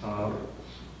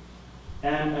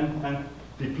 and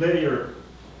the player,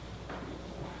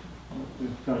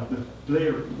 the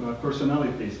player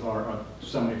personalities are to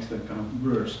some extent kind of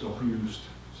merged or fused.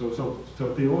 So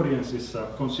the audience is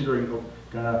considering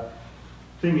kind of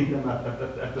thinking them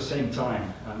at the same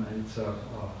time, and it's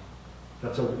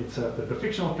the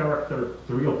fictional character,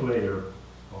 the real player,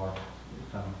 are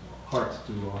kind of hard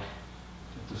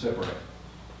to separate.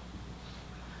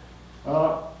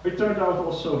 It turned out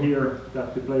also here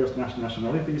that the player's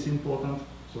nationality is important,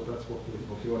 so that's what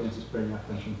the audience is paying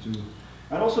attention to.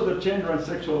 And also the gender and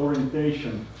sexual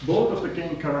orientation, both of the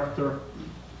game character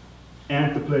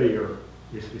and the player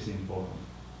is important.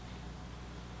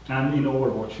 And in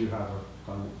Overwatch you have a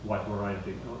kind of wide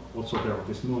variety. Also there are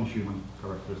these non-human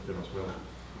characters there as well.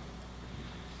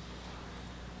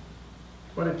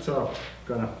 But it's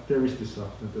kind of, there is this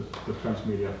the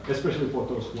transmedia, especially for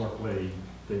those who are playing,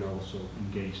 they are also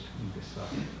engaged in this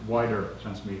wider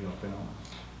transmedia phenomenon.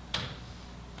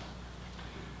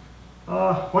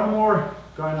 One more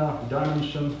kind of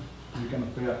dimension you can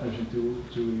pay attention to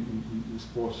in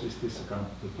sports is this kind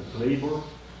of the labor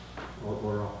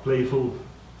or playful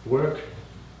work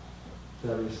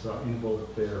that is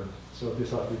involved there. So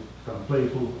these are the kind of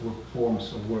playful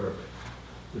forms of work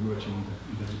emerging in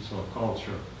the digital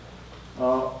culture.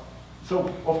 So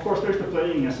of course there's the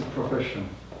playing as a profession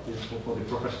for the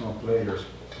professional players,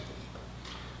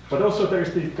 but also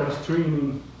there's the kind of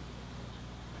streaming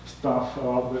stuff.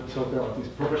 So there are these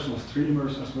professional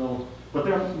streamers as well, but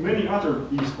there are many other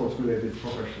eSports related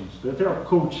professions. There are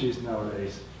coaches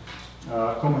nowadays,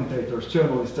 commentators,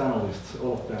 journalists, analysts,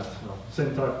 all of that.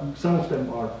 Same type, some of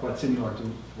them are quite similar to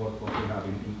what we have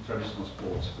in traditional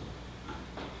sports.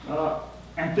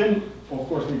 And then, of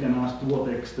course, we can ask to what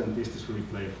extent is this really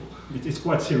playful. It's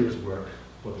quite serious work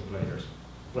for the players,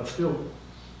 but still,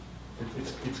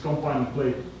 it's combining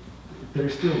play. There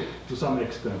is still, to some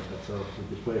extent, that's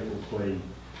the playful playing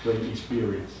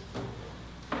experience.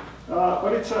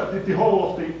 But it's the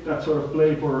whole of that sort of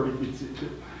labor,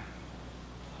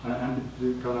 and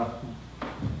the kind of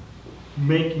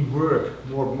making work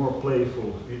more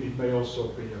playful. It may also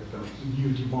be a kind of new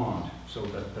demand, so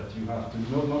that you have to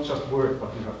not just work,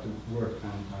 but you have to work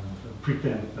and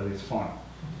pretend that it's fun.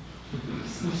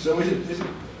 So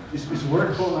is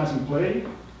work colonizing play?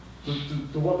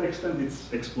 To what extent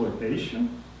it's exploitation?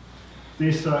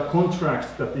 These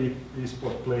contracts that the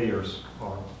eSport players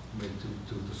are made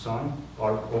to sign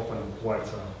are often quite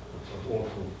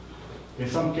awful. In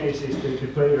some cases, the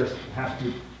players have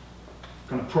to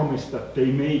kind of promise that they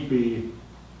may be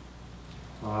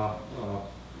kind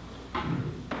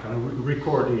of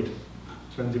recorded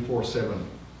 24/7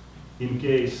 in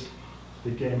case the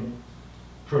game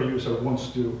producer wants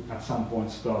to at some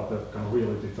point start a kind of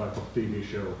reality type of TV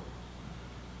show.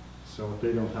 So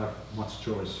they don't have much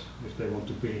choice. If they want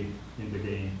to be in the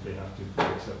game, they have to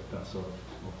accept that sort of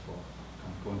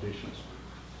kind of conditions.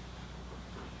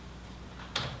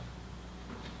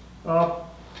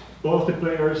 All of the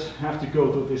players have to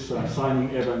go to these signing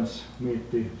events, meet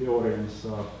the audience.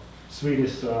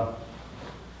 Swedish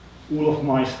Olof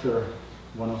Meister,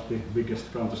 one of the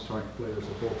biggest Counter-Strike players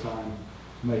of all time,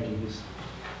 making his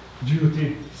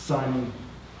duty signing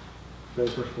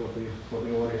papers for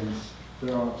the audience.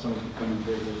 There are some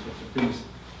commentators of the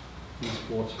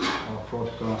eSports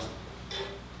broadcast.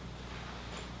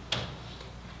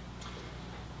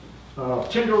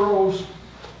 Gender roles.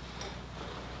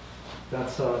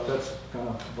 That's kind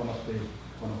of one of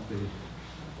the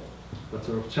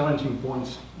sort of challenging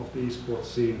points of the eSports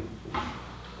scene.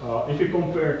 If you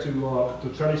compare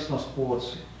to traditional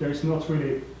sports, there is not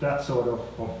really that sort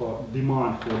of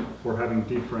demand for having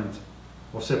different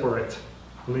or separate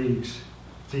leagues,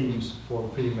 teams for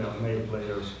female and male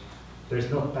players. There's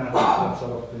not that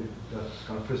sort of the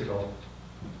kind of physical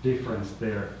difference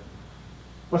there.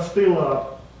 But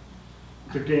still,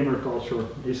 the gamer culture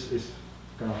is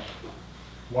kind of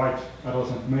white,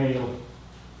 adolescent male,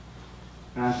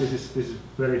 and this is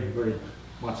very, very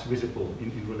much visible in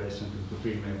relation to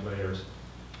female players.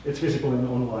 It's visible in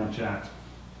the online chat.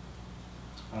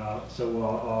 It's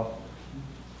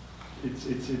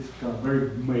kind of very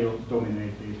male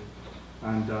dominated,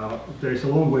 and there's a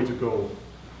long way to go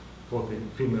for the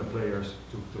female players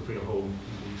to feel home in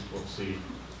the eSports scene.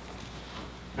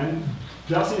 And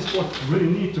does eSports really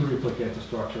need to replicate the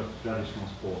structure of traditional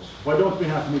sports? Why don't we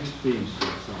have mixed teams, for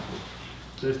example?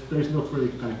 There's not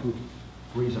really kind of good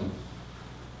reason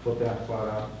for that,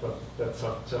 but that's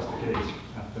just the case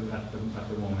at the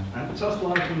moment. And just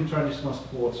like in traditional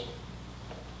sports,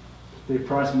 the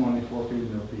prize money for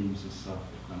female teams is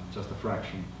just a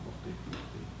fraction of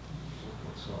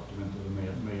what's given to the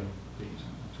male teams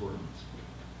and tournaments.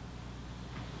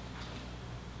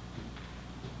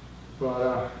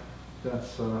 But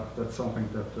that's something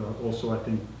that also I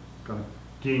think kind of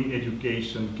game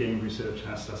education, game research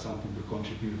has something to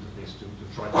contribute to this, to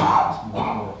try to make this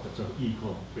more sort of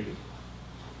equal field.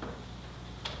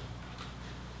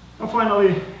 And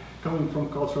finally, coming from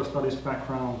cultural studies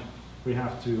background, we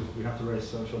have to raise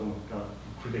some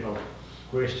critical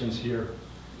questions here.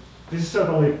 This is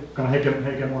certainly kind of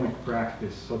hegemonic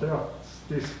practice. So there are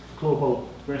these global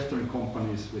Western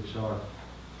companies which are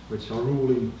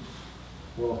ruling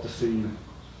all of the scene.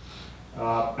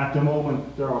 At the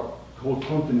moment, there are whole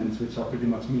continents which are pretty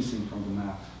much missing from the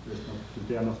map.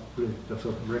 They are not really that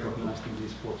sort of recognized in the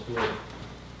eSports world.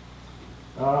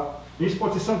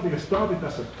 eSports is something that started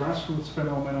as a grassroots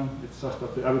phenomenon. It's just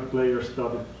that the avid players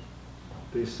started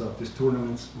these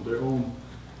tournaments on their own,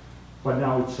 but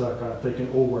now it's kind of taken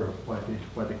over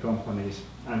by the companies,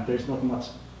 and there's not much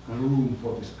room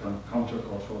for this kind of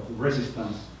countercultural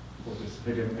resistance for this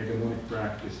hegemonic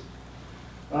practice.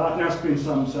 There's been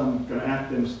some kind of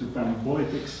attempts to ban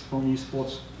politics from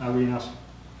eSports arenas.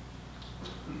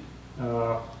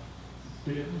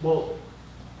 Well,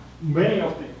 many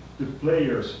of the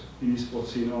players in eSports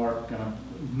scene are kind of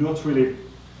not really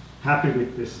happy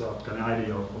with this kind of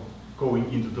idea of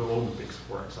going into the Olympics,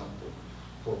 for example,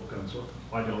 for kind of sort of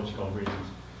ideological reasons.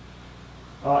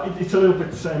 It's a little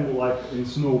bit the same like in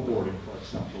snowboarding, for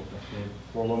example, that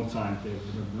for a long time they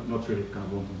were not really kind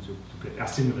of wanting to get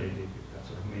assimilated with that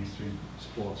sort of mainstream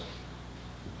sports.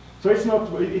 So it's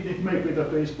not, it may be that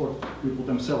the eSport people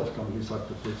themselves can decide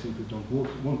that they simply don't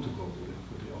want to go to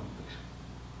the Olympics.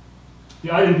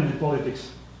 The identity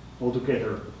politics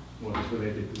altogether, what is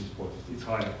related to eSports, it's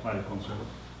highly conservative.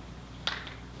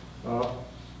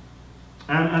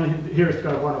 And here is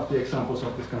kind of one of the examples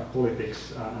of this kind of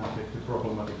politics and the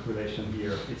problematic relation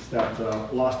here. It's that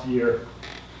last year,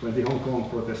 when the Hong Kong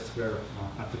protests were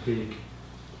at the peak,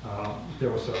 there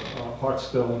was a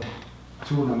Hearthstone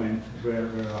tournament where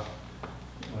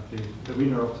the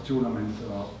winner of the tournament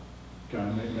kind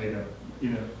of made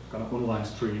in a kind of online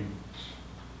stream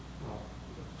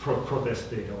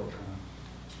protested or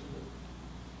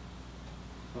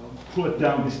pulled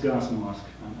down this gas mask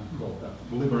and called that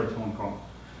Liberate Hong Kong.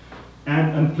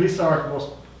 And Blizzard was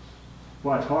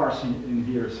quite harsh in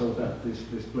here, so that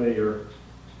this player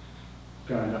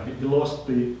kind of he lost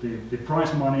the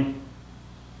prize money,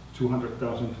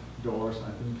 $200,000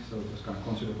 I think, so it was kind of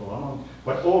considerable amount,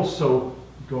 but also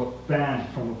got banned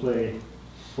from a play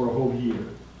for a whole year.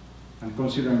 And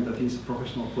considering that he's a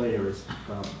professional player, it's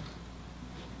kind of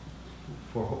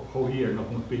for a whole year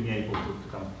not being able to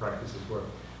kind of practice his work.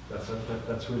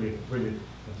 That's really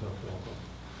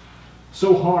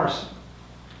so harsh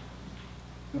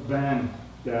a ban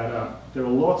that there are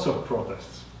lots of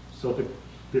protests. So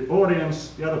the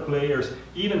audience, the other players,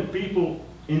 even people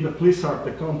in the Blizzard,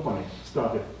 the company,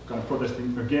 started kind of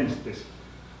protesting against this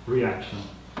reaction.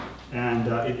 And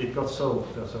it got so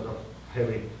sort of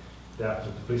heavy that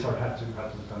the Blizzard had to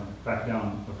kind of back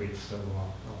down a bit. So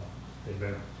they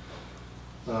were.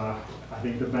 I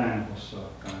think the ban was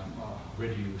kind of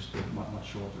reduced to much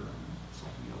shorter and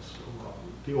something else. So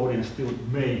the audience still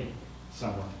may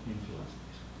somewhat influence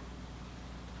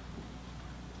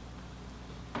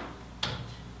this.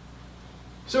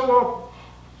 So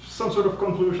some sort of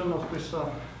conclusion of this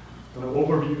kind of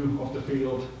overview of the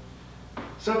field.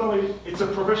 Certainly, it's a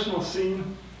professional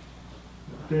scene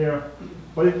there,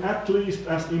 but at least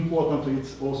as importantly,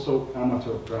 it's also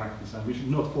amateur practice, and we should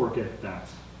not forget that.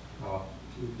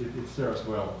 It's there as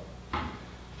well.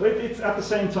 So it's at the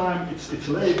same time, it's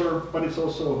labor, but it's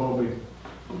also a hobby,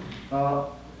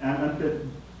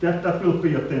 and that will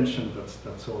be a tension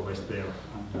that's always there,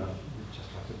 and we just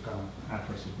have to kind of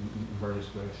address it in various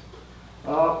ways.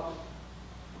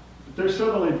 There's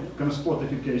certainly kind of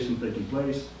sportification taking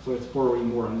place, so it's borrowing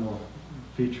more and more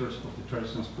features of the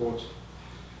traditional sports.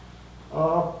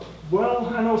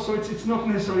 Well, and also it's not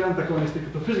necessarily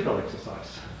antagonistic to physical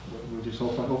exercise, which is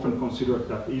often considered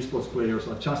that eSports players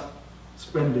are just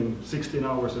spending 16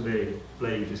 hours a day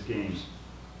playing these games.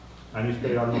 And if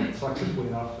they are not successful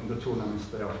enough in the tournaments,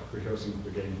 they are rehearsing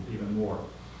the game even more.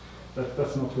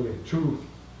 That's not really true.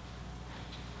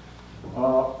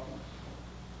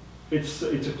 It's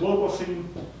a global scene.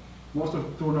 Most of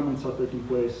the tournaments are taking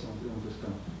place on this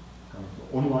kind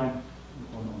of online,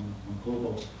 on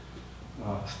global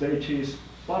stages,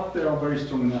 but there are very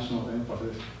strong national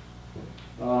emphasis.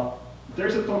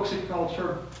 There's a toxic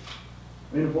culture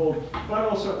involved, but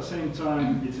also at the same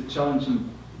time, it's a challenging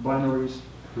binaries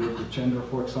with gender,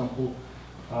 for example.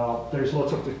 There's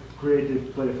lots of the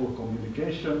creative, playful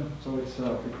communication, so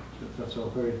that's a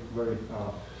very, very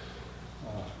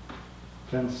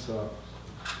tense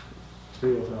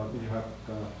field. You have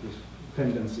these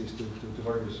tendencies to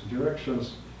various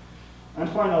directions. And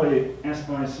finally, as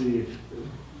I see it,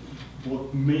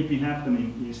 what may be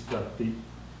happening is that the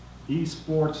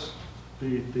eSports,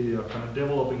 the kind of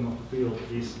developing of the field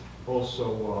is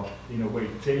also, in a way,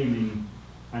 taming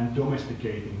and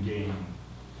domesticating gaming.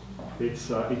 It's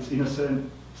in a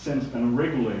sense kind of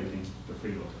regulating the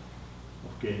field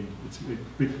of gaming.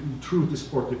 Through this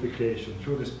sportification,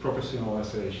 through this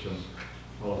professionalization,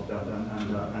 all of that,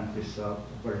 and this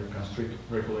very kind of strict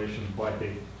regulation by the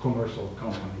commercial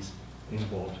companies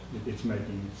involved. It's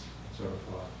making it sort of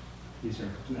easier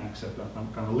to accept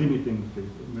and kind of limiting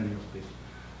many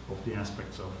of the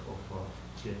aspects of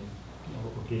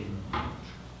gaming.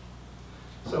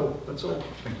 So that's all.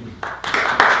 Thank you.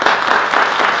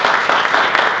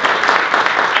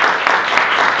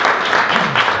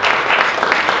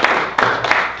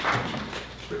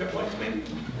 Should we have lights, maybe?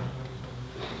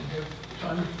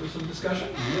 Time for some discussion?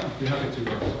 Yeah, be happy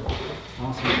to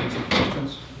answer some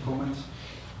questions, comments.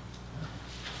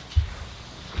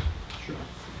 Sure.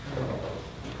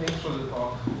 Thanks for the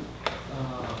talk.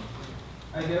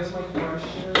 I guess my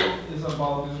question is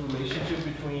about this relationship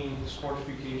between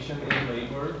sportification and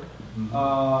labor.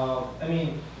 I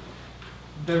mean,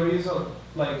 there is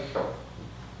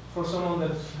for someone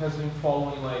that has been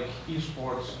following like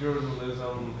eSports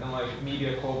journalism and like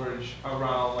media coverage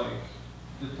around like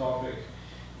the topic,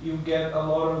 you get a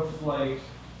lot of like,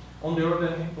 on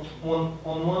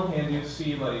one hand you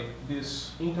see like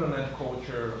this internet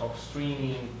culture of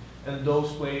streaming and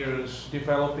those players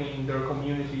developing their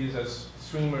communities as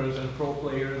streamers and pro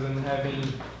players and having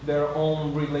their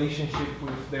own relationship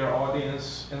with their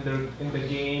audience and in the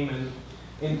game,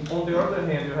 and on the other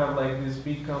hand you have like these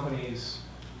big companies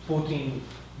putting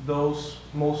those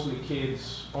mostly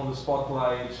kids on the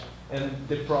spotlight and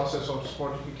the process of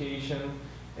sportification,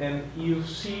 and you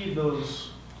see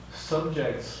those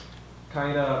subjects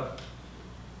kind of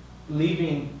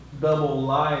living double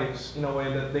lives in a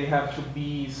way that they have to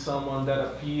be someone that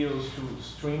appeals to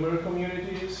streamer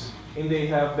communities and they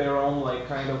have their own like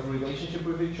kind of relationship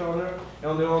with each other,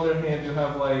 and on the other hand you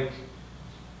have like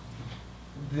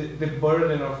the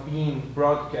burden of being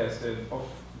broadcasted, of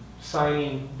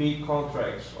signing big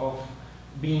contracts, of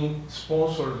being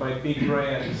sponsored by big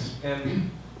brands and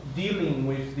dealing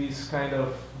with these kind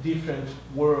of different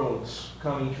worlds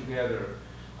coming together.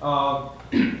 And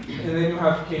then you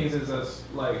have cases as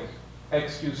like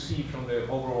XQC from the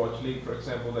Overwatch League, for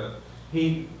example, that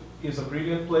he is a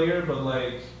brilliant player, but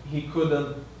like he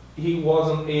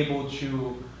wasn't able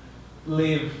to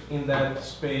live in that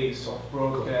space of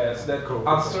broadcast, that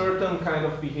a certain kind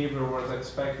of behavior was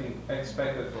expected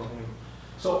from him.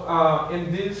 So,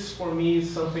 and this for me is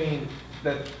something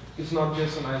that is not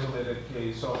just an isolated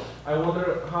case. So I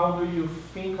wonder, how do you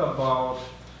think about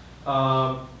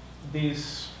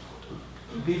these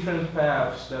different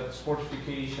paths that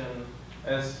sportification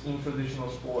as in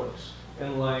traditional sports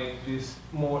and like this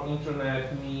more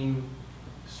internet meme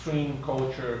stream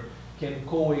culture can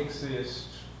coexist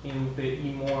in the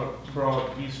more broad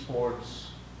eSports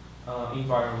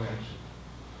environment?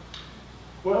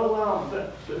 Well,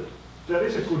 that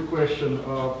is a good question.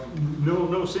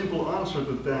 No simple answer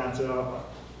to that.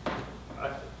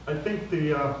 I think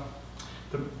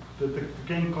the the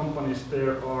game companies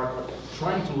there are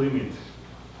trying to limit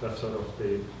that sort of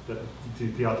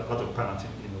the other path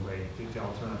in a way, the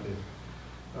alternative.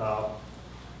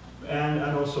 And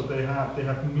also they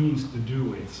have means to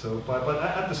do it. So, but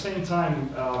at the same time,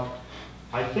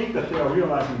 I think that they are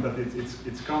realizing that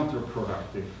it's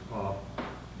counterproductive.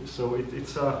 So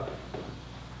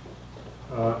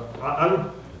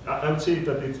I would say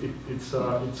that it's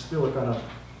still a kind of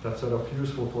that sort of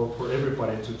useful for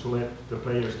everybody to let the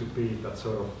players to be that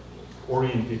sort of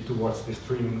oriented towards the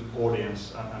streaming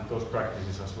audience and those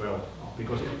practices as well.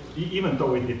 Because even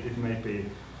though it may be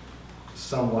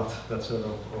somewhat that sort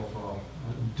of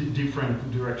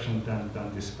different direction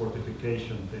than this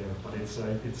sportification there, but it's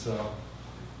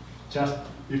just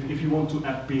if you want to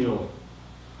appeal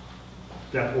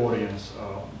that audience,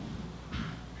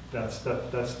 that's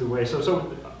the way. So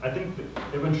I think that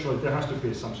eventually there has to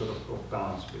be some sort of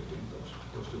balance between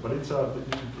those two. But it's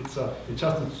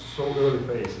just in so early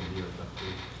phase in here that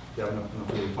they have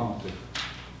not really found the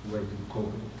way to cope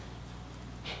with it.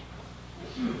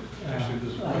 Actually,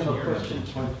 there's I have a here. question.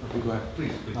 Go ahead,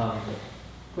 please.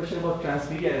 Question about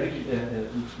transmedia. I really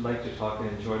like to talk and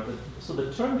enjoy it. So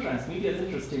the term transmedia is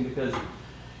interesting because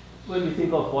when we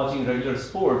think of watching regular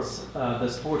sports, the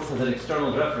sports has an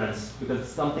external reference because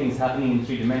something's happening in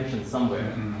 3 dimensions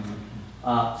somewhere.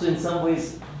 So in some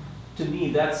ways, to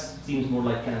me, that seems more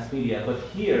like transmedia. But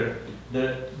here,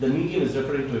 the medium is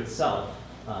referring to itself.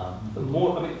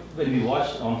 When we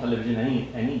watch on television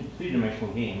any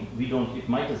 3-dimensional game, it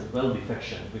might as well be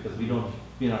fiction because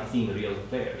we're not seeing the real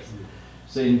players.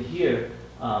 So in here,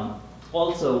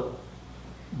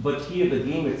 but here the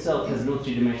game itself has no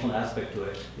 3-dimensional aspect to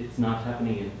it. It's not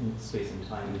happening in space and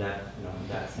time in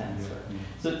that sense.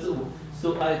 Right?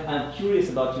 So I'm curious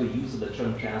about your use of the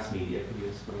term transmedia. Could you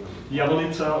explain? Yeah, well,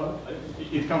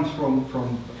 it comes from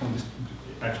this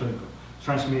actually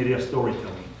transmedia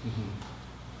storytelling.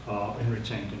 Henry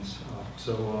Jenkins.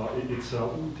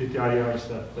 The idea is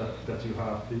that you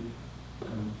have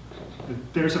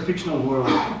there's a fictional world.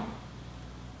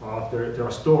 There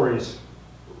are stories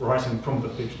rising from the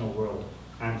fictional world,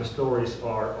 and the stories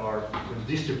are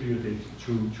distributed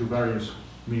through various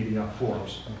media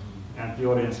forms, and the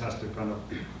audience has to kind of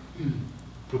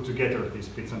put together these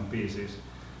bits and pieces,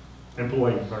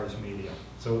 employing various media.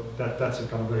 So that's a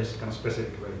kind of very kind of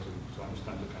specific way to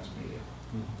understand the transmedia.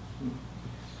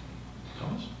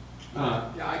 Thomas?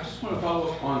 Yeah, I just want to follow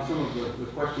up on some of the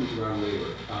questions around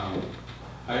labor.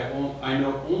 I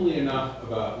know only enough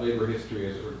about labor history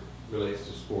as it relates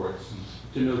to sports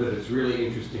to know that it's really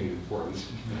interesting and important.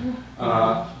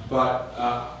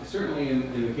 But certainly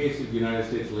in the case of United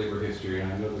States labor history,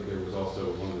 and I know that there was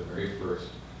also one of the very first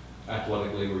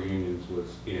athletic labor unions was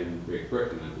in Great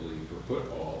Britain, I believe, for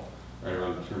football, right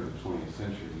around the turn of the 20th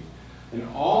century. In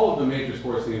all of the major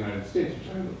sports in the United States, which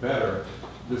I know better,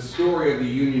 the story of the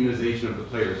unionization of the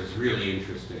players is really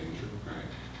interesting,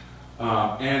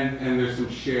 right? And there's some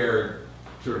shared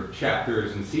sort of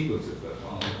chapters and sequences that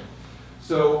follow.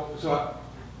 So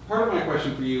part of my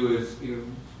question for you is,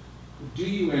 do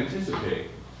you anticipate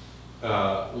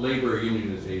labor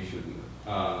unionization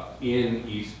in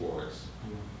eSports?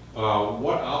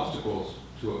 What obstacles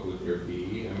to it would there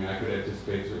be? I mean, I could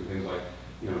anticipate certain things like,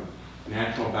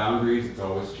 national boundaries. It's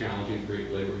always challenging to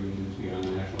create labor unions beyond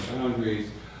the national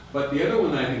boundaries. But the other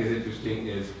one that I think is interesting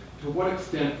is, to what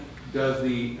extent does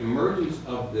the emergence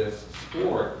of this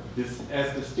sport,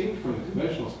 as distinct from the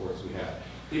conventional sports we have,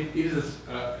 it is,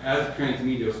 as a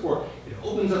transmedia sport, it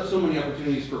opens up so many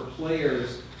opportunities for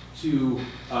players to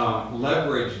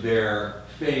leverage their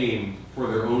fame for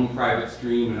their own private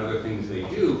stream and other things they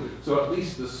do. So at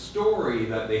least the story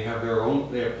that they have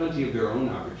plenty of their own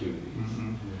opportunities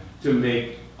to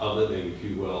make a living, if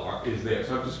you will, is there.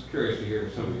 So I'm just curious to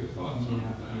hear some of your thoughts on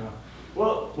that.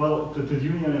 Well, the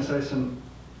unionization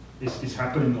is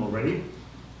happening already.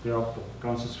 There are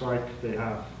council strike. They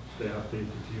have the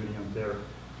union there,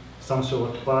 some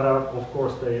sort. But of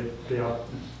course, they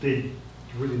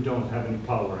really don't have any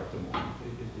power at the moment.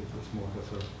 It's more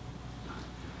sort of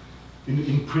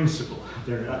in principle.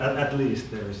 There at least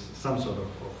there is some sort of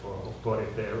body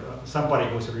there, somebody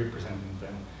who is representing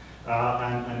them.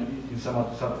 And in some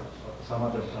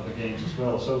other games as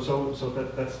well. So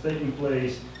that's taking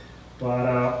place,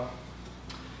 but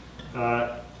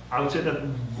I would say that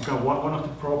one of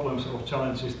the problems or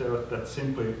challenges there is that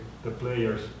simply the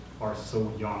players are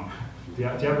so young. The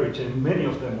average, and many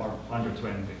of them are under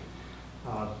 20.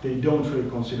 They don't really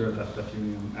consider that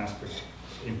union aspect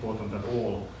important at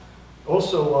all.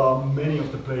 Also, many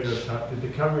of the players the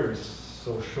career is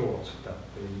so short that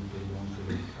they don't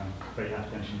really kind of pay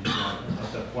attention to that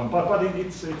at that point. But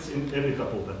it's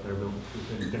inevitable that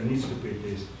there needs to be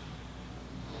these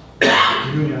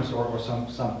unions or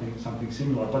something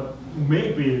similar. But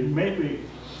maybe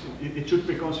it should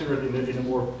be considered in a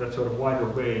more that sort of wider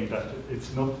way, that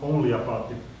it's not only about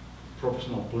the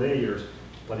professional players,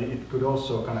 but it could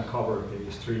also kind of cover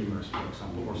the streamers, for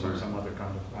example, or some other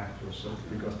kind of actors, so,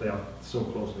 because they are so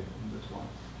closely intertwined.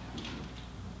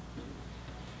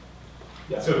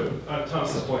 Yeah. So on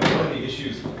Thomas's point, one of the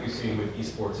issues we've seen with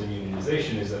esports and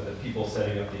unionization is that the people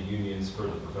setting up the unions for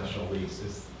the professional leagues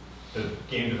is the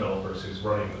game developers who's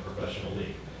running the professional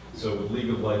league. So with League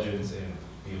of Legends and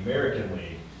the American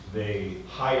League, they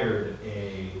hired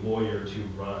a lawyer to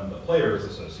run the Players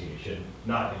Association,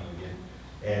 not a union.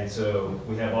 And so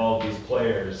we have all of these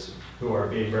players who are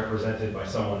being represented by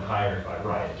someone hired by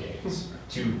Riot Games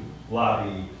to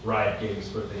lobby Riot Games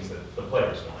for things that the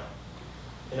players want.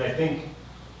 And I think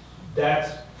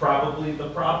that's probably the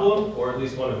problem, or at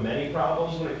least one of many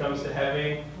problems when it comes to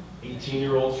having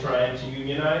 18-year-olds trying to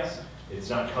unionize. It's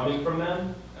not coming from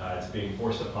them, it's being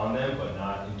forced upon them, but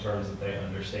not in terms that they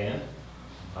understand.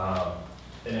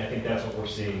 And I think that's what we're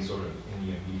seeing sort of in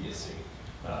the immediacy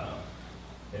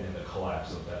and in the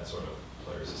collapse of that sort of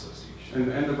players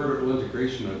association. And the vertical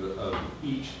integration of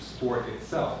each sport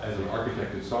itself as an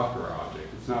architected software object.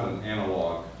 It's not an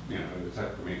analog,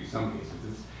 except for maybe some cases.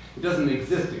 It doesn't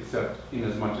exist except in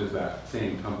as much as that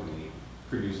same company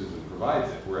produces and provides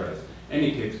it, whereas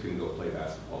any kids can go play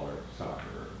basketball or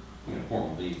soccer or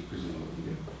formal league, presumably.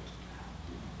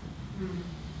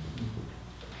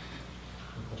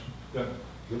 Yeah.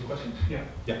 You have a question? Yeah.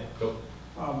 Yeah, go.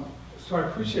 So I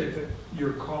appreciate that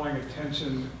you're calling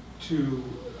attention to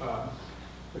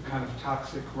the kind of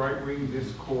toxic right-wing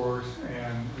discourse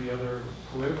and the other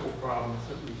political problems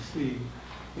that we see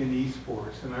in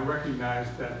esports. And I recognize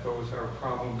that those are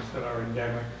problems that are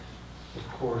endemic, of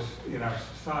course, in our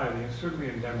society, and certainly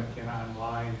endemic in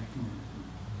online,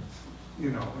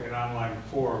 in online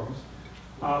forums.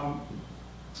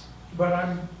 But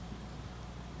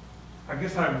I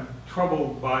guess I'm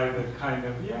troubled by the kind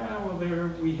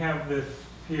of, we have this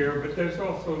here, but there's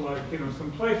also like,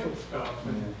 some playful stuff,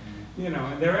 and,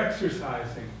 and they're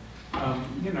exercising.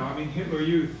 Hitler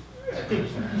Youth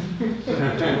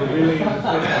really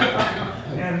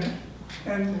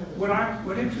and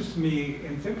what interests me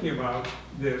in thinking about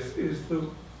this is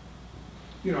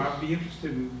I'd be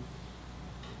interested in,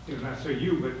 not necessarily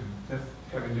you, but that's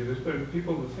having to do this, but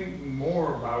people to think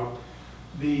more about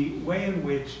the way in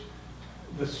which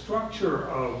the structure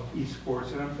of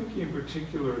esports, and I'm thinking in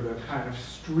particular the kind of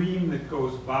stream that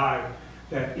goes by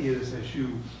that is, as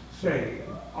you say,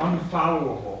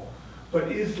 unfollowable,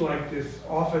 but is like this,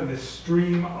 often this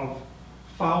stream of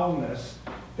foulness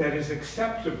that is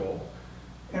acceptable,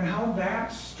 and how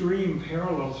that stream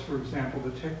parallels, for example,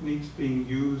 the techniques being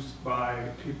used by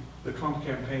the Trump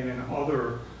campaign and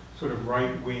other sort of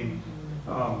right-wing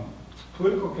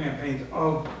political campaigns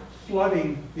of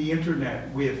flooding the internet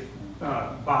with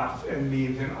bots and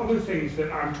memes and other things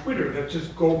that on Twitter that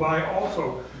just go by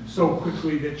also so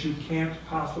quickly that you can't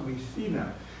possibly see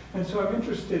them. And so I'm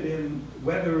interested in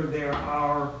whether there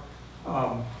are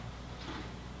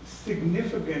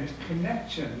significant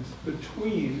connections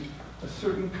between a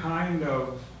certain kind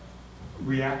of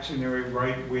reactionary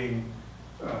right-wing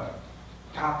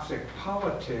toxic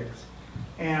politics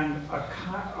and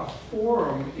a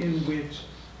forum in which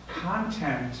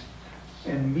content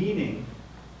and meaning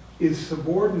is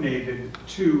subordinated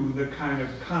to the kind of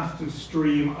constant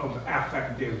stream of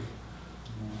affective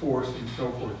force and so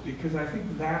forth. Because I think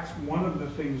that's one of the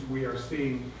things we are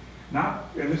seeing, and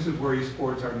this is where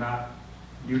esports are not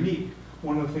unique,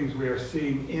 one of the things we are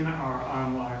seeing in our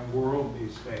online world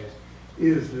these days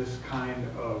is this kind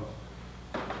of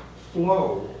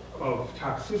flow of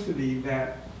toxicity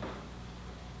that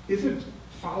isn't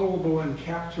followable and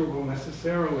capturable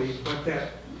necessarily, but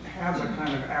that has a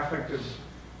kind of affective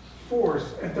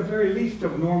force, at the very least,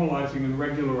 of normalizing and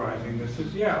regularizing this.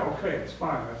 Is okay, it's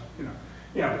fine,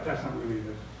 but that's not really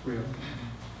the real thing.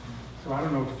 So I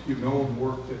don't know if you know of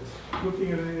work that's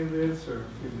looking at any of this, or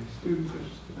if any students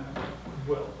interested in that.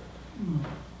 Well,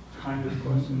 kind of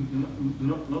question.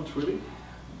 Not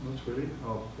really.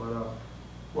 Oh, but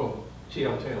Well,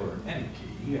 T.L. Taylor and Enki.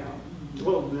 yeah.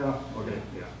 Well, yeah. Okay.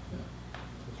 Yeah.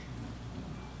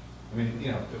 I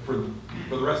mean, for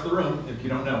the rest of the room, if you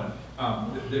don't know,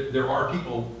 there are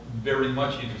people very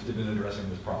much interested in addressing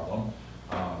this problem.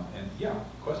 And yeah,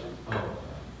 question? Oh,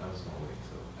 I was going to wait,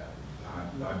 so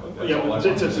That's all I want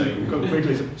to say.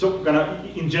 Quickly. So kind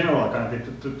of in general, kind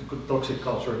of the toxic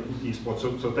culture in eSports.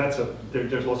 So that's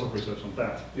there's lots of research on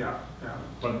that. Yeah, yeah.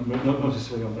 But not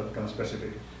necessarily on that kind of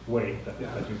specific way that you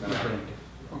kind of framed it.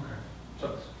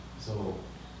 Okay. So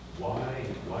why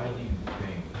do you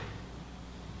think,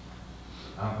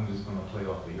 I'm just going to play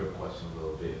off of your question a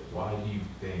little bit, why do you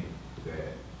think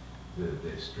that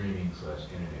the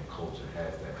streaming/internet culture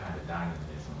has that kind of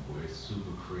dynamism where it's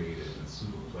super creative and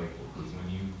super playful? Because when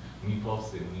you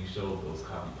posted, when you showed those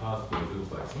copy positives, it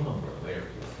was like some of them were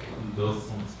hilarious. Those are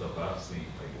some of the stuff I've seen,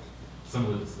 like some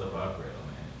of the stuff I've read on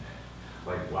the internet.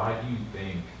 Like, why do you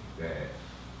think that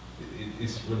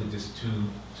it's really just two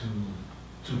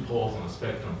poles on the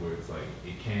spectrum where it's like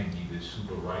it can be this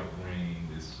super right wing,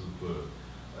 this super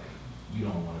like you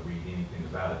don't want to read anything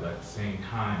about it, but at the same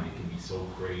time it can be so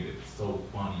creative, so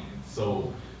funny, and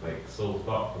so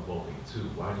thought provoking too.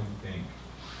 Why do you think?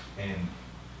 And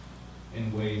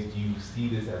in ways, do you see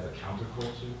this as a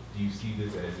counterculture? Do you see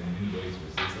this as in many ways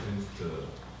resistance to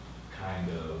kind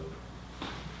of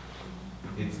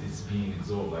it's being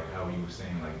absorbed, like how you were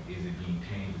saying, like is it being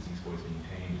tamed? Is eSports being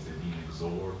tamed? Is it being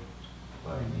absorbed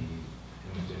by the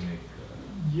imagenic?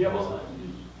 Yeah, well,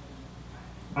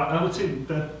 I would say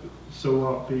that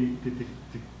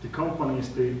the companies,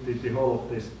 the whole of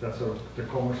this, that sort of the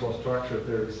commercial structure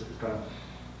there is kind of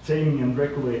taming and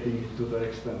regulating it to the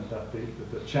extent that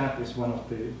the chat is one of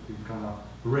the kind of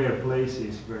rare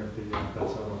places where that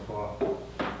sort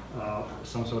of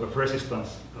some sort of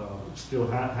resistance still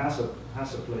has a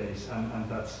place, and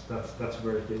that's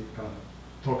where the kind of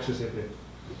toxicity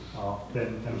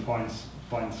then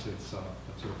finds its sort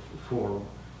of form.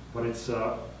 But it's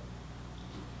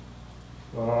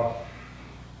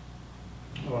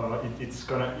it's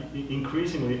kind of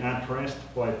increasingly addressed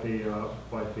by these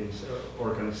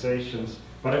organizations.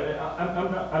 But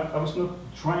I was not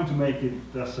trying to make it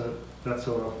as that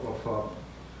sort of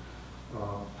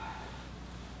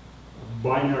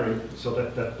binary, so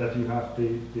that you have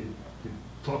the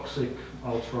toxic,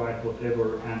 alt-right,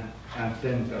 whatever, and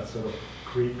then that sort of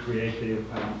creative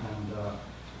and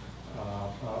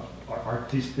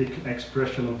artistic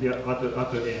expression of the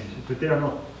other end. But they are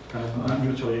not kind of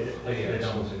mutually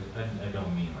exclusive. I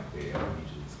don't mean like they are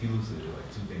mutually exclusive, like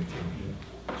two things can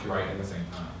be right at the same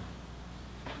time.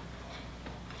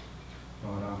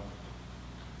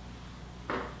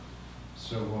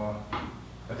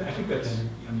 I think that's,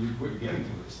 I mean, what you're getting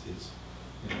to is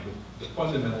you know, the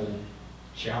fundamental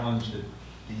challenge that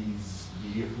these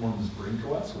media forms bring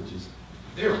to us, which is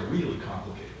they're really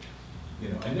complicated, you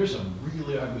know, and there's some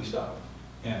really ugly stuff.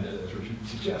 And as Richard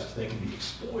suggests, they can be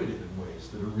exploited in ways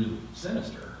that are really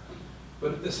sinister.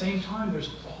 But at the same time, there's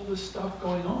all this stuff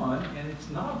going on, and it's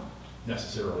not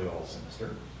necessarily all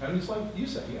sinister. I mean, it's like you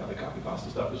said, yeah, the copy pasta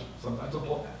stuff is sometimes a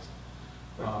blast.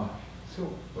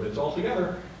 But it's all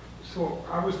together. So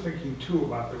I was thinking too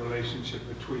about the relationship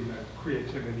between the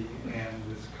creativity and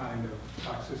this kind of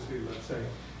toxicity, let's say.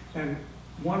 And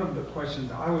one of the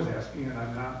questions I was asking, and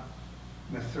I'm not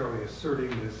necessarily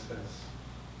asserting this as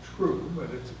true,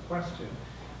 but it's a question,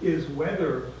 is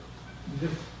whether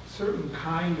this certain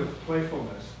kind of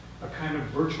playfulness, a kind of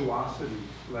virtuosity,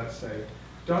 let's say,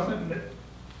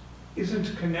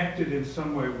 isn't connected in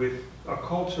some way with a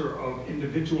culture of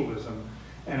individualism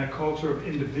and a culture of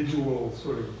individual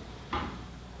sort of,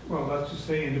 well, let's just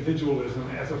say individualism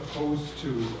as opposed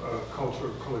to a culture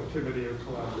of collectivity or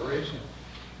collaboration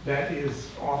that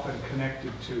is often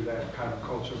connected to that kind of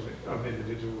culture of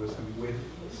individualism with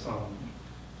some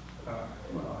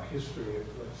history of,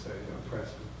 let's say,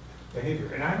 oppressive behavior.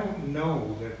 And I don't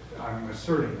know that I'm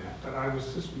asserting that, but I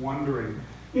was just wondering,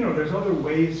 you know, there's other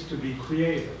ways to be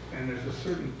creative, and there's a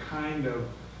certain kind of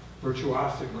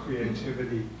virtuosic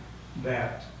creativity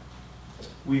that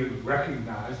we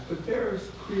recognize, but there's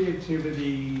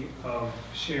creativity of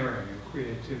sharing, and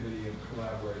creativity of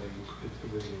collaborating,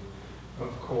 creativity of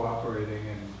cooperating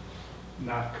and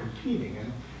not competing.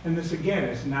 And this, again,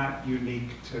 is not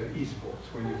unique to eSports.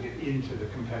 When you get into the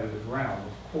competitive realm,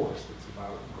 of course, it's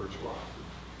about virtuosity.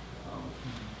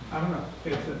 I don't know.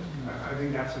 I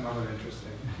think that's another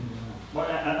interesting. But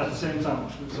at the same time,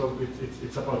 so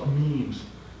it's about memes,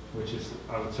 which is,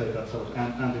 I would say, that sort of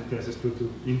antithesis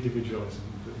to individualism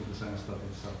in the sense that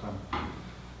it's a kind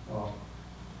of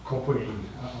copying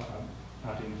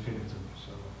ad infinitum.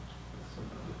 So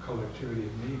the collectivity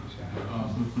of memes.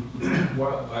 Yeah.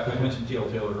 Well, I mentioned T.L.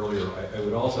 Taylor earlier. I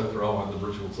would also throw on the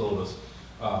virtual syllabus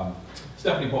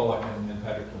Stephanie Pollack and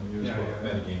Patrick Lemieux's book,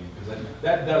 Metagaming, because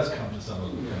that does come to some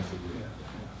of the things that we.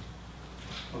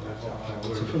 Well, that's how I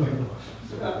would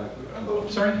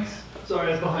have Sorry? Sorry,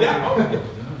 I was behind you.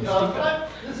 Yeah.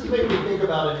 This is making me think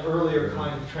about an earlier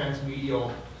kind of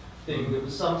transmedial thing that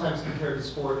was sometimes compared to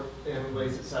sport in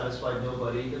ways that satisfied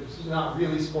nobody. It was not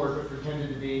really sport, but pretended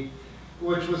to be,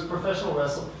 which was professional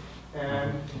wrestling.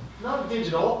 And not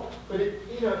digital, but it,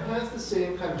 you know, it has the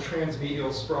same kind of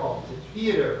transmedial sprawl. Is it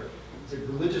theater? Is it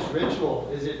religious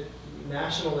ritual? Is it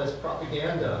nationalist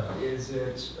propaganda? Is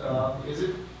it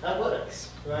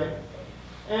athletics, right?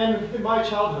 And in my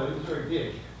childhood, it was very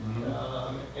big.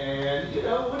 And you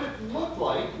know, what it looked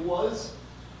like was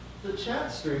the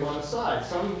chat stream on the side.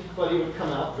 Somebody would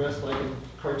come out dressed like a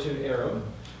cartoon Arab,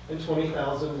 and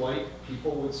 20,000 white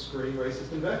people would scream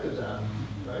racist invectives at him,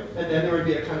 right? And then there would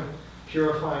be a kind of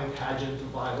purifying pageant of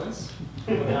violence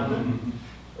that would happen,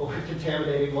 or a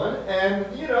contaminating one, and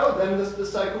you know, then the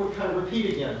cycle would kind of repeat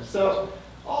again. So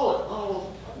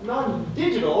all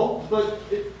non-digital, but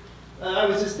I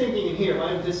was just thinking in here,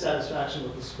 my dissatisfaction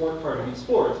with the sport part of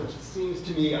eSports, which seems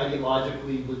to me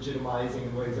ideologically legitimizing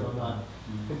in ways that I'm not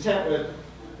content with.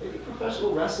 Maybe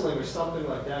professional wrestling or something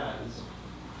like that is.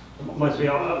 Might be,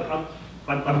 I'm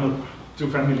not too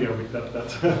familiar with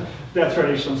that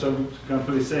tradition, so I can't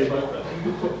really say, but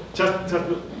just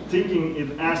thinking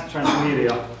it as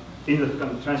transmedia, in the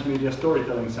kind of transmedia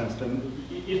storytelling sense, then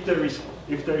if there is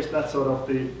that sort of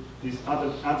these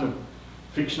other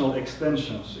fictional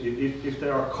extensions, if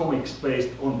there are comics based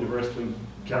on the wrestling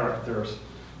characters,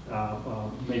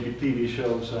 maybe TV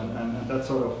shows and that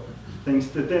sort of things,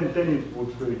 then it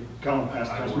would really count as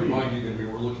I will transmedia. remind you that we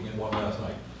were looking at one last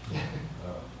night.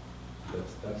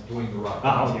 That's doing the rock.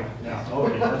 Yeah.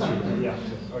 Okay, that's true. Yeah.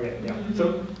 Okay. Yeah.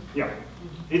 So yeah,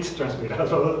 it's transmedia.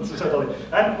 So certainly,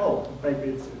 and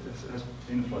maybe it has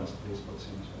influenced the eSports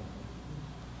scene as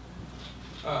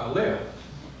well. Leah.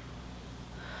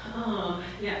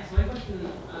 Yeah, so my question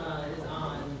is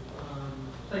on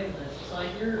playlists. So I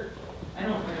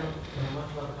don't really know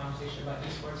much about the conversation about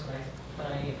eSports, but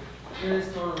I hear this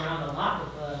thrown around a lot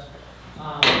with the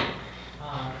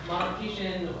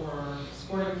modification or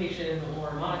sportification or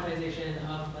monetization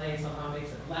of play somehow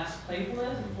makes it less playful,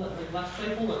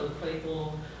 or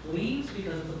playful leagues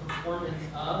because it's a performance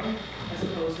of, as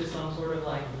opposed to some sort of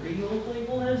like real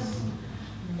playfulness.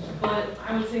 But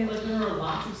I would say like there are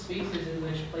lots of spaces in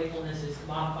which playfulness is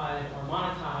modified or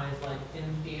monetized, like in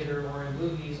theater or in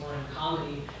movies or in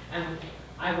comedy, and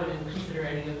I wouldn't consider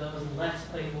any of those less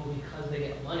playful because they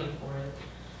get money for it.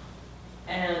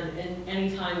 And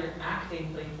anytime you're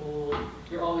acting playful,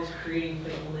 you're always creating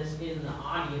playfulness in the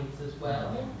audience as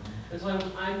well. And so I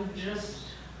was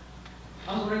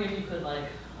wondering if you could like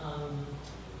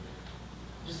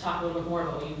just talk a little bit more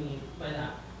about what you mean by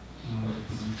that.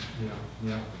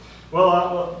 Yeah.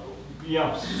 Well,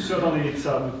 yeah. Certainly, it's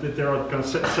that there are kind of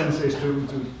senses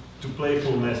to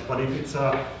playfulness, but if it's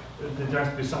there has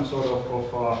to be some sort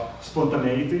of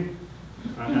spontaneity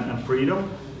and freedom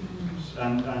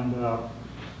and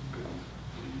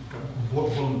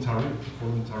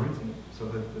voluntarity. So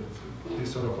that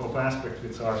these sort of aspects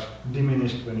which are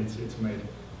diminished when it's made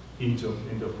into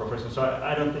a profession. So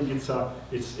I don't think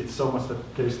it's so much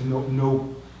that there is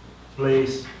no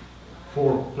place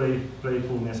for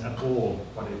playfulness at all,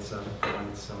 but its kind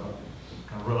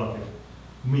of relative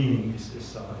meaning is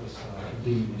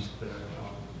diminished.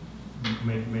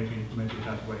 Maybe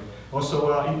that way. Also,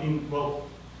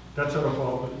 that sort of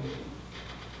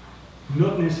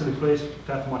not necessarily plays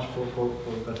that much for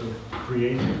that sort of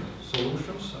creative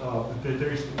solutions. When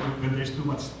there is too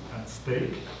much at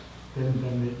stake, then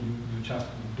you just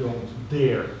don't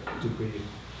dare to be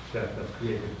that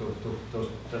creative,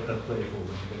 that playful, and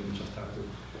then you just have to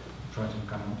try to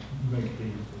kind of make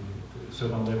the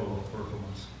certain level of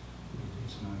performance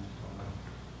each night.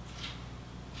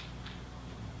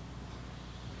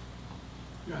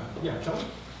 Yeah, Kelly?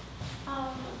 I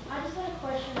just had a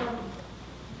question of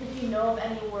if you know of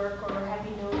any work or have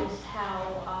you noticed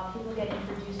how people get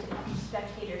introduced to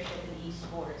spectatorship in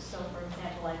eSports. So for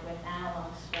example, like with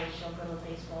analog sports, you'll go to a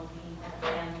baseball game with a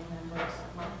family member or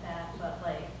something like that. But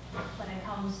like when it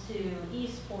comes to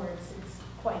eSports, it's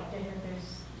quite different. There's,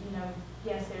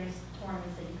 yes, there's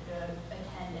tournaments that you could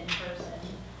attend in person,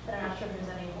 but I'm not sure if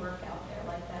there's any work out there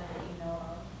like that that you know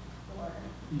of. Or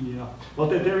yeah, well,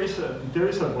 there is a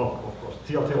well, of course,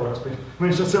 TLTL has been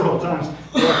mentioned several times.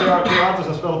 There are others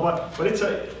as well, but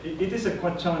it is a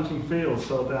quite challenging field.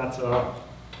 So that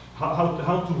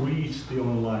how to reach the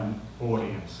online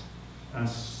audience, and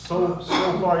so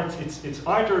far it's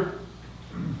either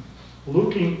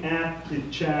looking at the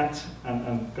chat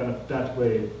and kind of that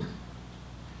way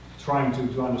trying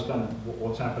to understand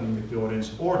what's happening with the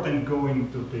audience, or then going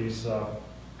to these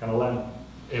kind of LAN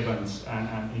events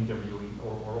and interviewing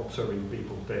or observing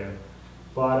people there.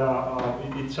 but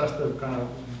it's just a kind of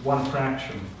one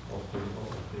fraction of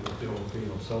the whole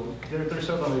field. So there's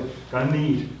certainly kind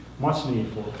of much need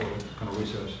for kind of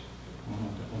research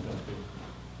on that field.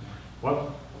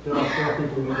 Well, there are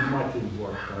people in my team who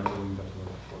are kind of doing that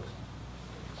work, for example.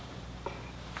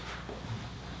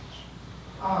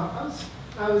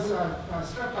 I was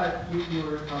struck by you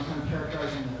were kind of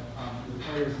characterizing the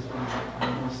players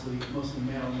as being mostly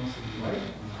male, mostly white,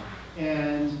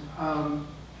 and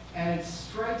it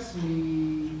strikes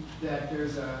me that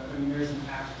there's an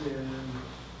active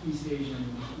East Asian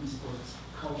esports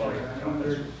culture.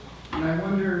 And I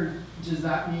wonder, does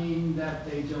that mean that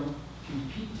they don't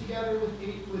compete together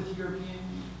with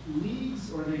European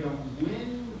leagues, or they don't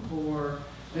win, or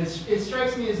it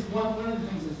strikes me as one of the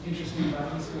things that's interesting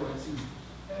about esports is,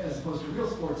 as opposed to real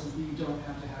sports, is that you don't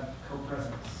have to have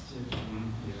co-presence to,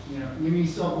 you know, you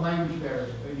still have a language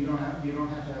barrier, but you don't have to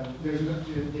have,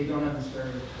 they don't have this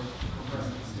barrier of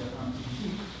co-presence to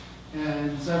compete.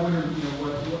 And so I wonder, you know,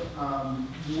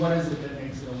 what is it that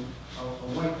makes it a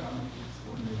white dominated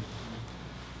sport?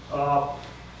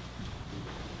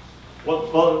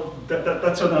 Well,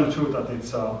 that's certainly true that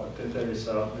it's there is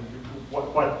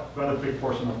quite a big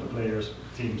portion of the players'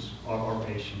 teams are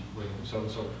Asian, really. So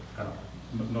kind of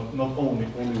not only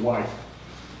white.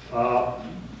 Well,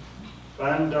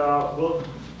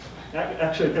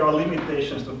 actually there are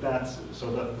limitations to that.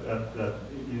 So that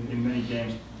in many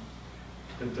games,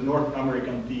 the North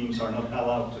American teams are not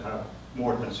allowed to have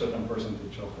more than a certain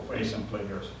percentage of Asian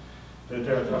players.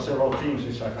 There are several teams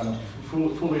which are kind of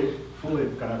fully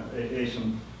kind of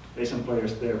Asian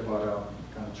players there, but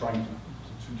kind of trying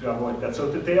to avoid that.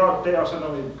 So they are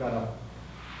certainly kind of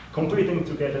competing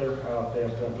together. They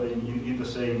are playing in the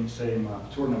same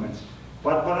tournaments.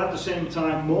 But at the same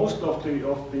time, most of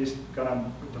these kind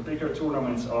of the bigger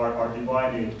tournaments are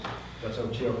divided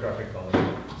geographically,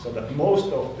 so that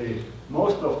most of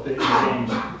the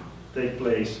games take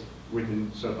place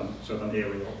within certain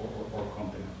area or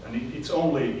continent, and it's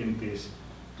only in these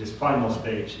final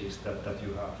stages that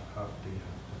you have the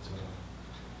sort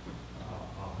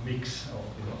of mix of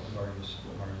the various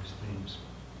teams.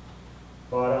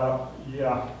 But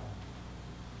yeah,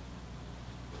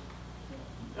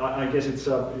 I guess it's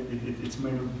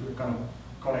mainly kind of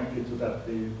connected to that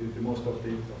the most of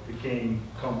the game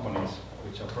companies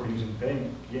which are producing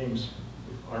games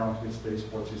around which the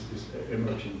eSports is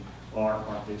emerging are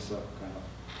these kind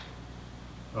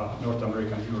of North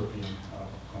American, European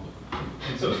companies.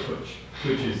 And so is Twitch.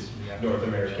 Twitch is North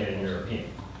American and European.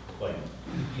 Like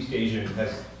East Asian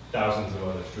has thousands of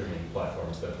other streaming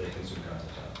platforms that they consume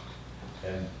content on,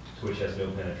 and Twitch has no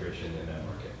penetration in that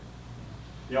market.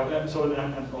 Yeah, and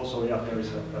also there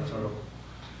is that sort of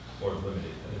or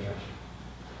limited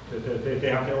penetration. They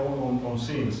have their own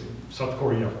scenes. South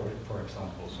Korea, for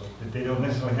example, so they don't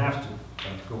necessarily have to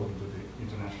kind of go into the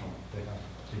international. They have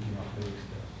taken up leagues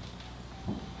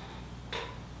there.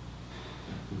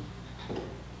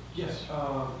 Yes.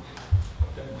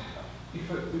 If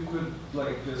we could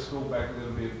like just go back a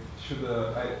little bit to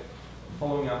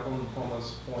following up on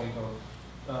Thomas' point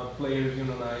of players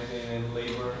unionizing and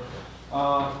labor.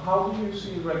 How do you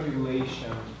see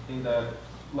regulation in that,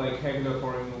 like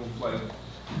regulatory moves, like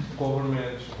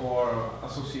government or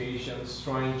associations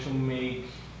trying to make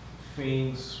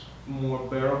things more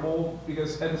bearable?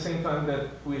 Because at the same time that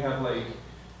we have like,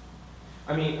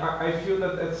 I mean, I feel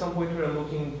that at some point we are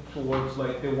looking towards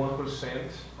like the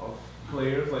 1% of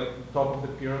players, like top of the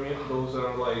pyramid, those that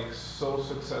are like so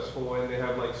successful and they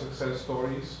have like success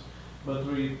stories, but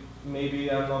we maybe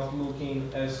are not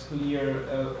looking as clear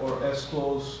or as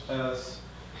close as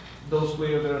those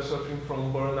players that are suffering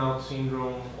from burnout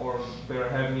syndrome, or they're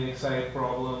having anxiety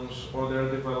problems, or they're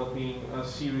developing a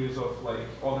series of like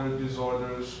other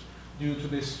disorders due to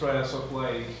the stress of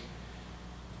like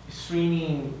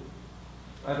streaming,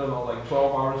 I don't know, like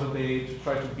 12 hours a day to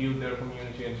try to build their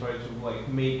community and try to like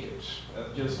make it,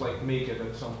 just like make it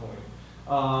at some point.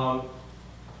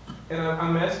 And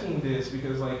I'm asking this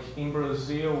because like in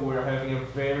Brazil, we're having a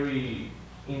very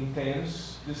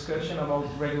intense discussion about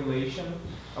regulation,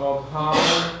 about how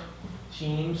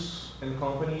teams and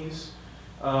companies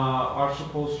are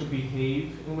supposed to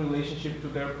behave in relationship to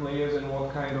their players and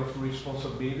what kind of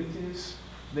responsibilities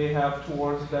they have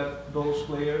towards those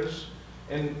players.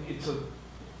 And it's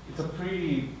a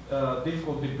pretty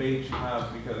difficult debate to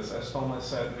have because, as Thomas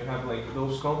said, we have like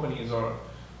those companies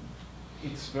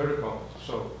it's vertical,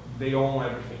 so they own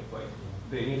everything. Like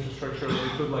the infrastructure, they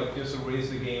could like just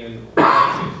erase the game and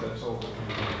that's over.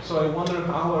 So I wonder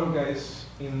how our guys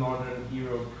in Northern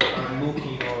Europe are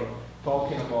looking or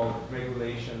talking about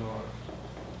regulation or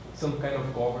some kind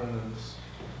of governance.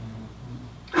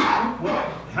 Well,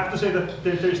 have to say that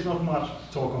there is not much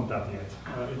talk on that yet.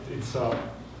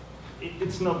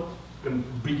 It's not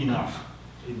big enough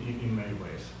in many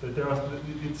ways.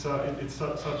 It's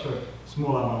such a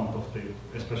small amount of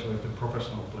especially the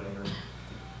professional players.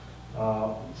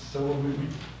 So we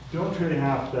don't really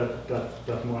have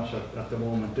that much at the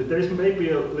moment. There is maybe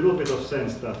a little bit of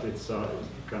sense that it's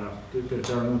kind of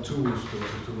there are no tools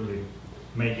to really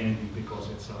make anything because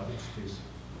it's this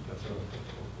that's a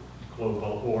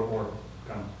global or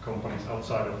kind of companies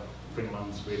outside of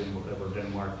Finland, Sweden, whatever,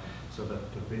 Denmark, so that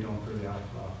we don't really have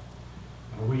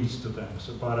reach to them.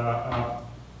 So, but I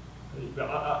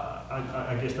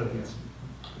guess that it's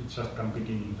just kind of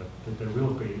beginning. That there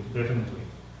will be definitely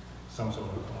some sort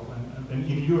of, and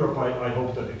in Europe, I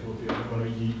hope that it will be on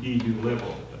an EU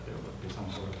level, that there will be some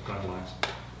sort of guidelines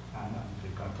and the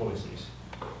kind of policies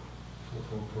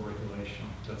for regulation.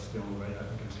 That's the only way I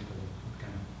can see that it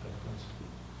can take place.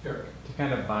 Eric. To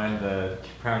kind of bind the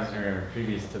comparison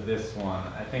previous to this one,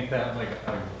 I think that like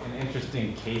an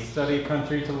interesting case study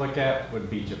country to look at would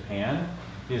be Japan,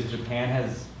 because Japan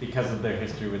has, because of their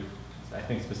history with, I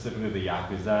think specifically the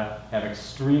Yakuza, have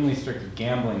extremely strict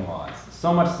gambling laws.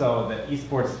 So much so that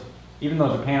eSports, even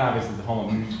though Japan obviously is the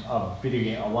home of video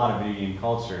game, a lot of video game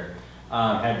culture,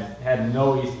 had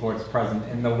no eSports present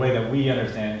in the way that we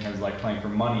understand it in terms of like playing for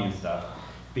money and stuff.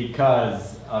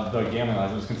 Because of the gambling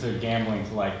laws, it was considered gambling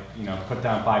to like, you know, put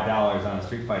down $5 on a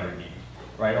Street Fighter game,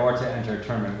 right? Or to enter a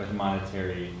tournament with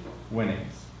monetary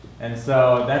winnings. And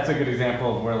so that's a good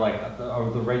example of where like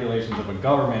the regulations of a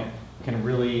government can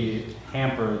really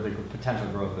hamper the potential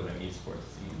growth of an esports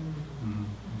scene.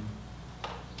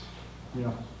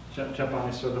 Yeah, Japan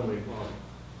is certainly,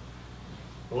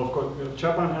 well of course,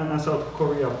 Japan and South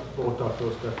Korea both are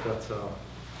those that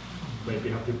maybe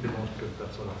have the most good,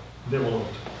 that sort of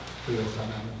developed fields,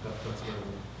 and that's where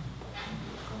we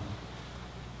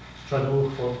try to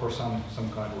look for some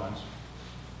guidelines.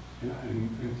 Yeah,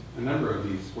 and a number of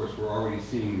these sports we're already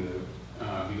seeing the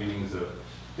beginnings of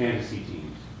fantasy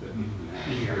teams that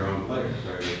have their own players,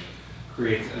 right? Which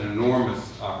creates an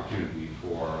enormous opportunity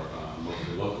for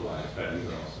mostly localized betting,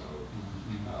 but also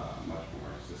much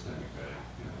more systemic betting.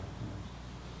 You know.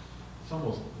 It's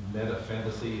almost meta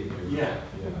fantasy. Yeah.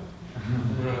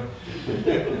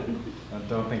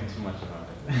 Don't think too much about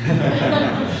it.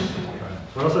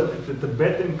 But also, the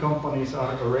betting companies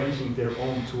are arranging their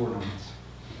own tournaments,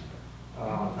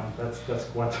 and that's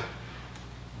quite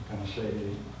kind of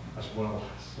shady as well.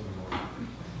 So,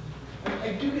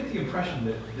 I do get the impression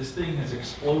that this thing has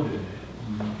exploded,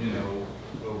 you know,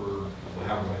 over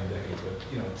however many decades, but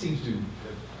you know, it seems to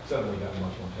have suddenly gotten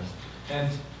much more intense. And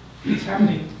it's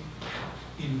happening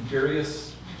in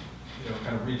various, you know,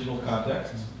 kind of regional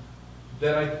contexts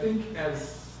that I think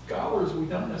as scholars we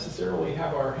don't necessarily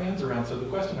have our hands around. So the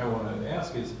question I want to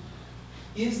ask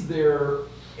is there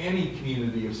any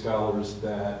community of scholars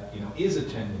that, you know, is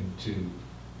attending to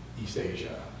East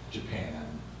Asia, Japan,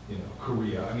 you know,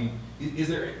 Korea? I mean, is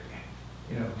there,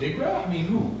 you know, DIGRA? I mean,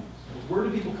 where do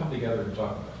people come together and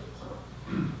talk about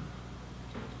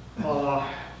this?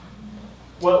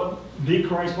 Well,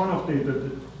 DIGRA is one of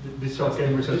the Digital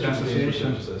Game Research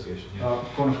Association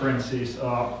conferences.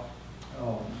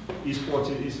 eSports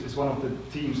is one of the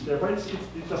teams there, but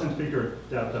it doesn't figure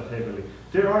that heavily.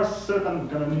 There are certain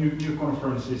kind of new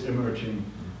conferences emerging.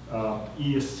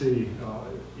 ESC,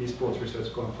 eSports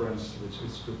Research Conference,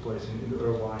 which took place in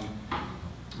Irvine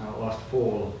last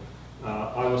fall.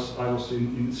 I was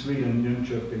in Sweden,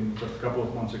 Jyvaskyla, just a couple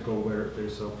of months ago, where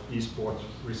there's a eSports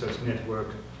research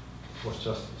network was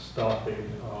just started,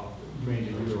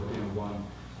 mainly European one.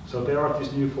 So there are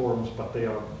these new forums, but they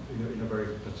are in a very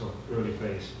sort of early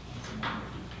phase.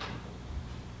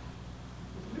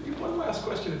 Maybe one last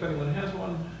question, if anyone has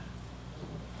one.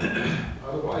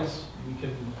 Otherwise, we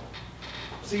can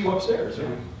see you upstairs.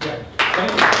 Yeah.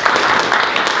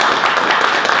 Thank you.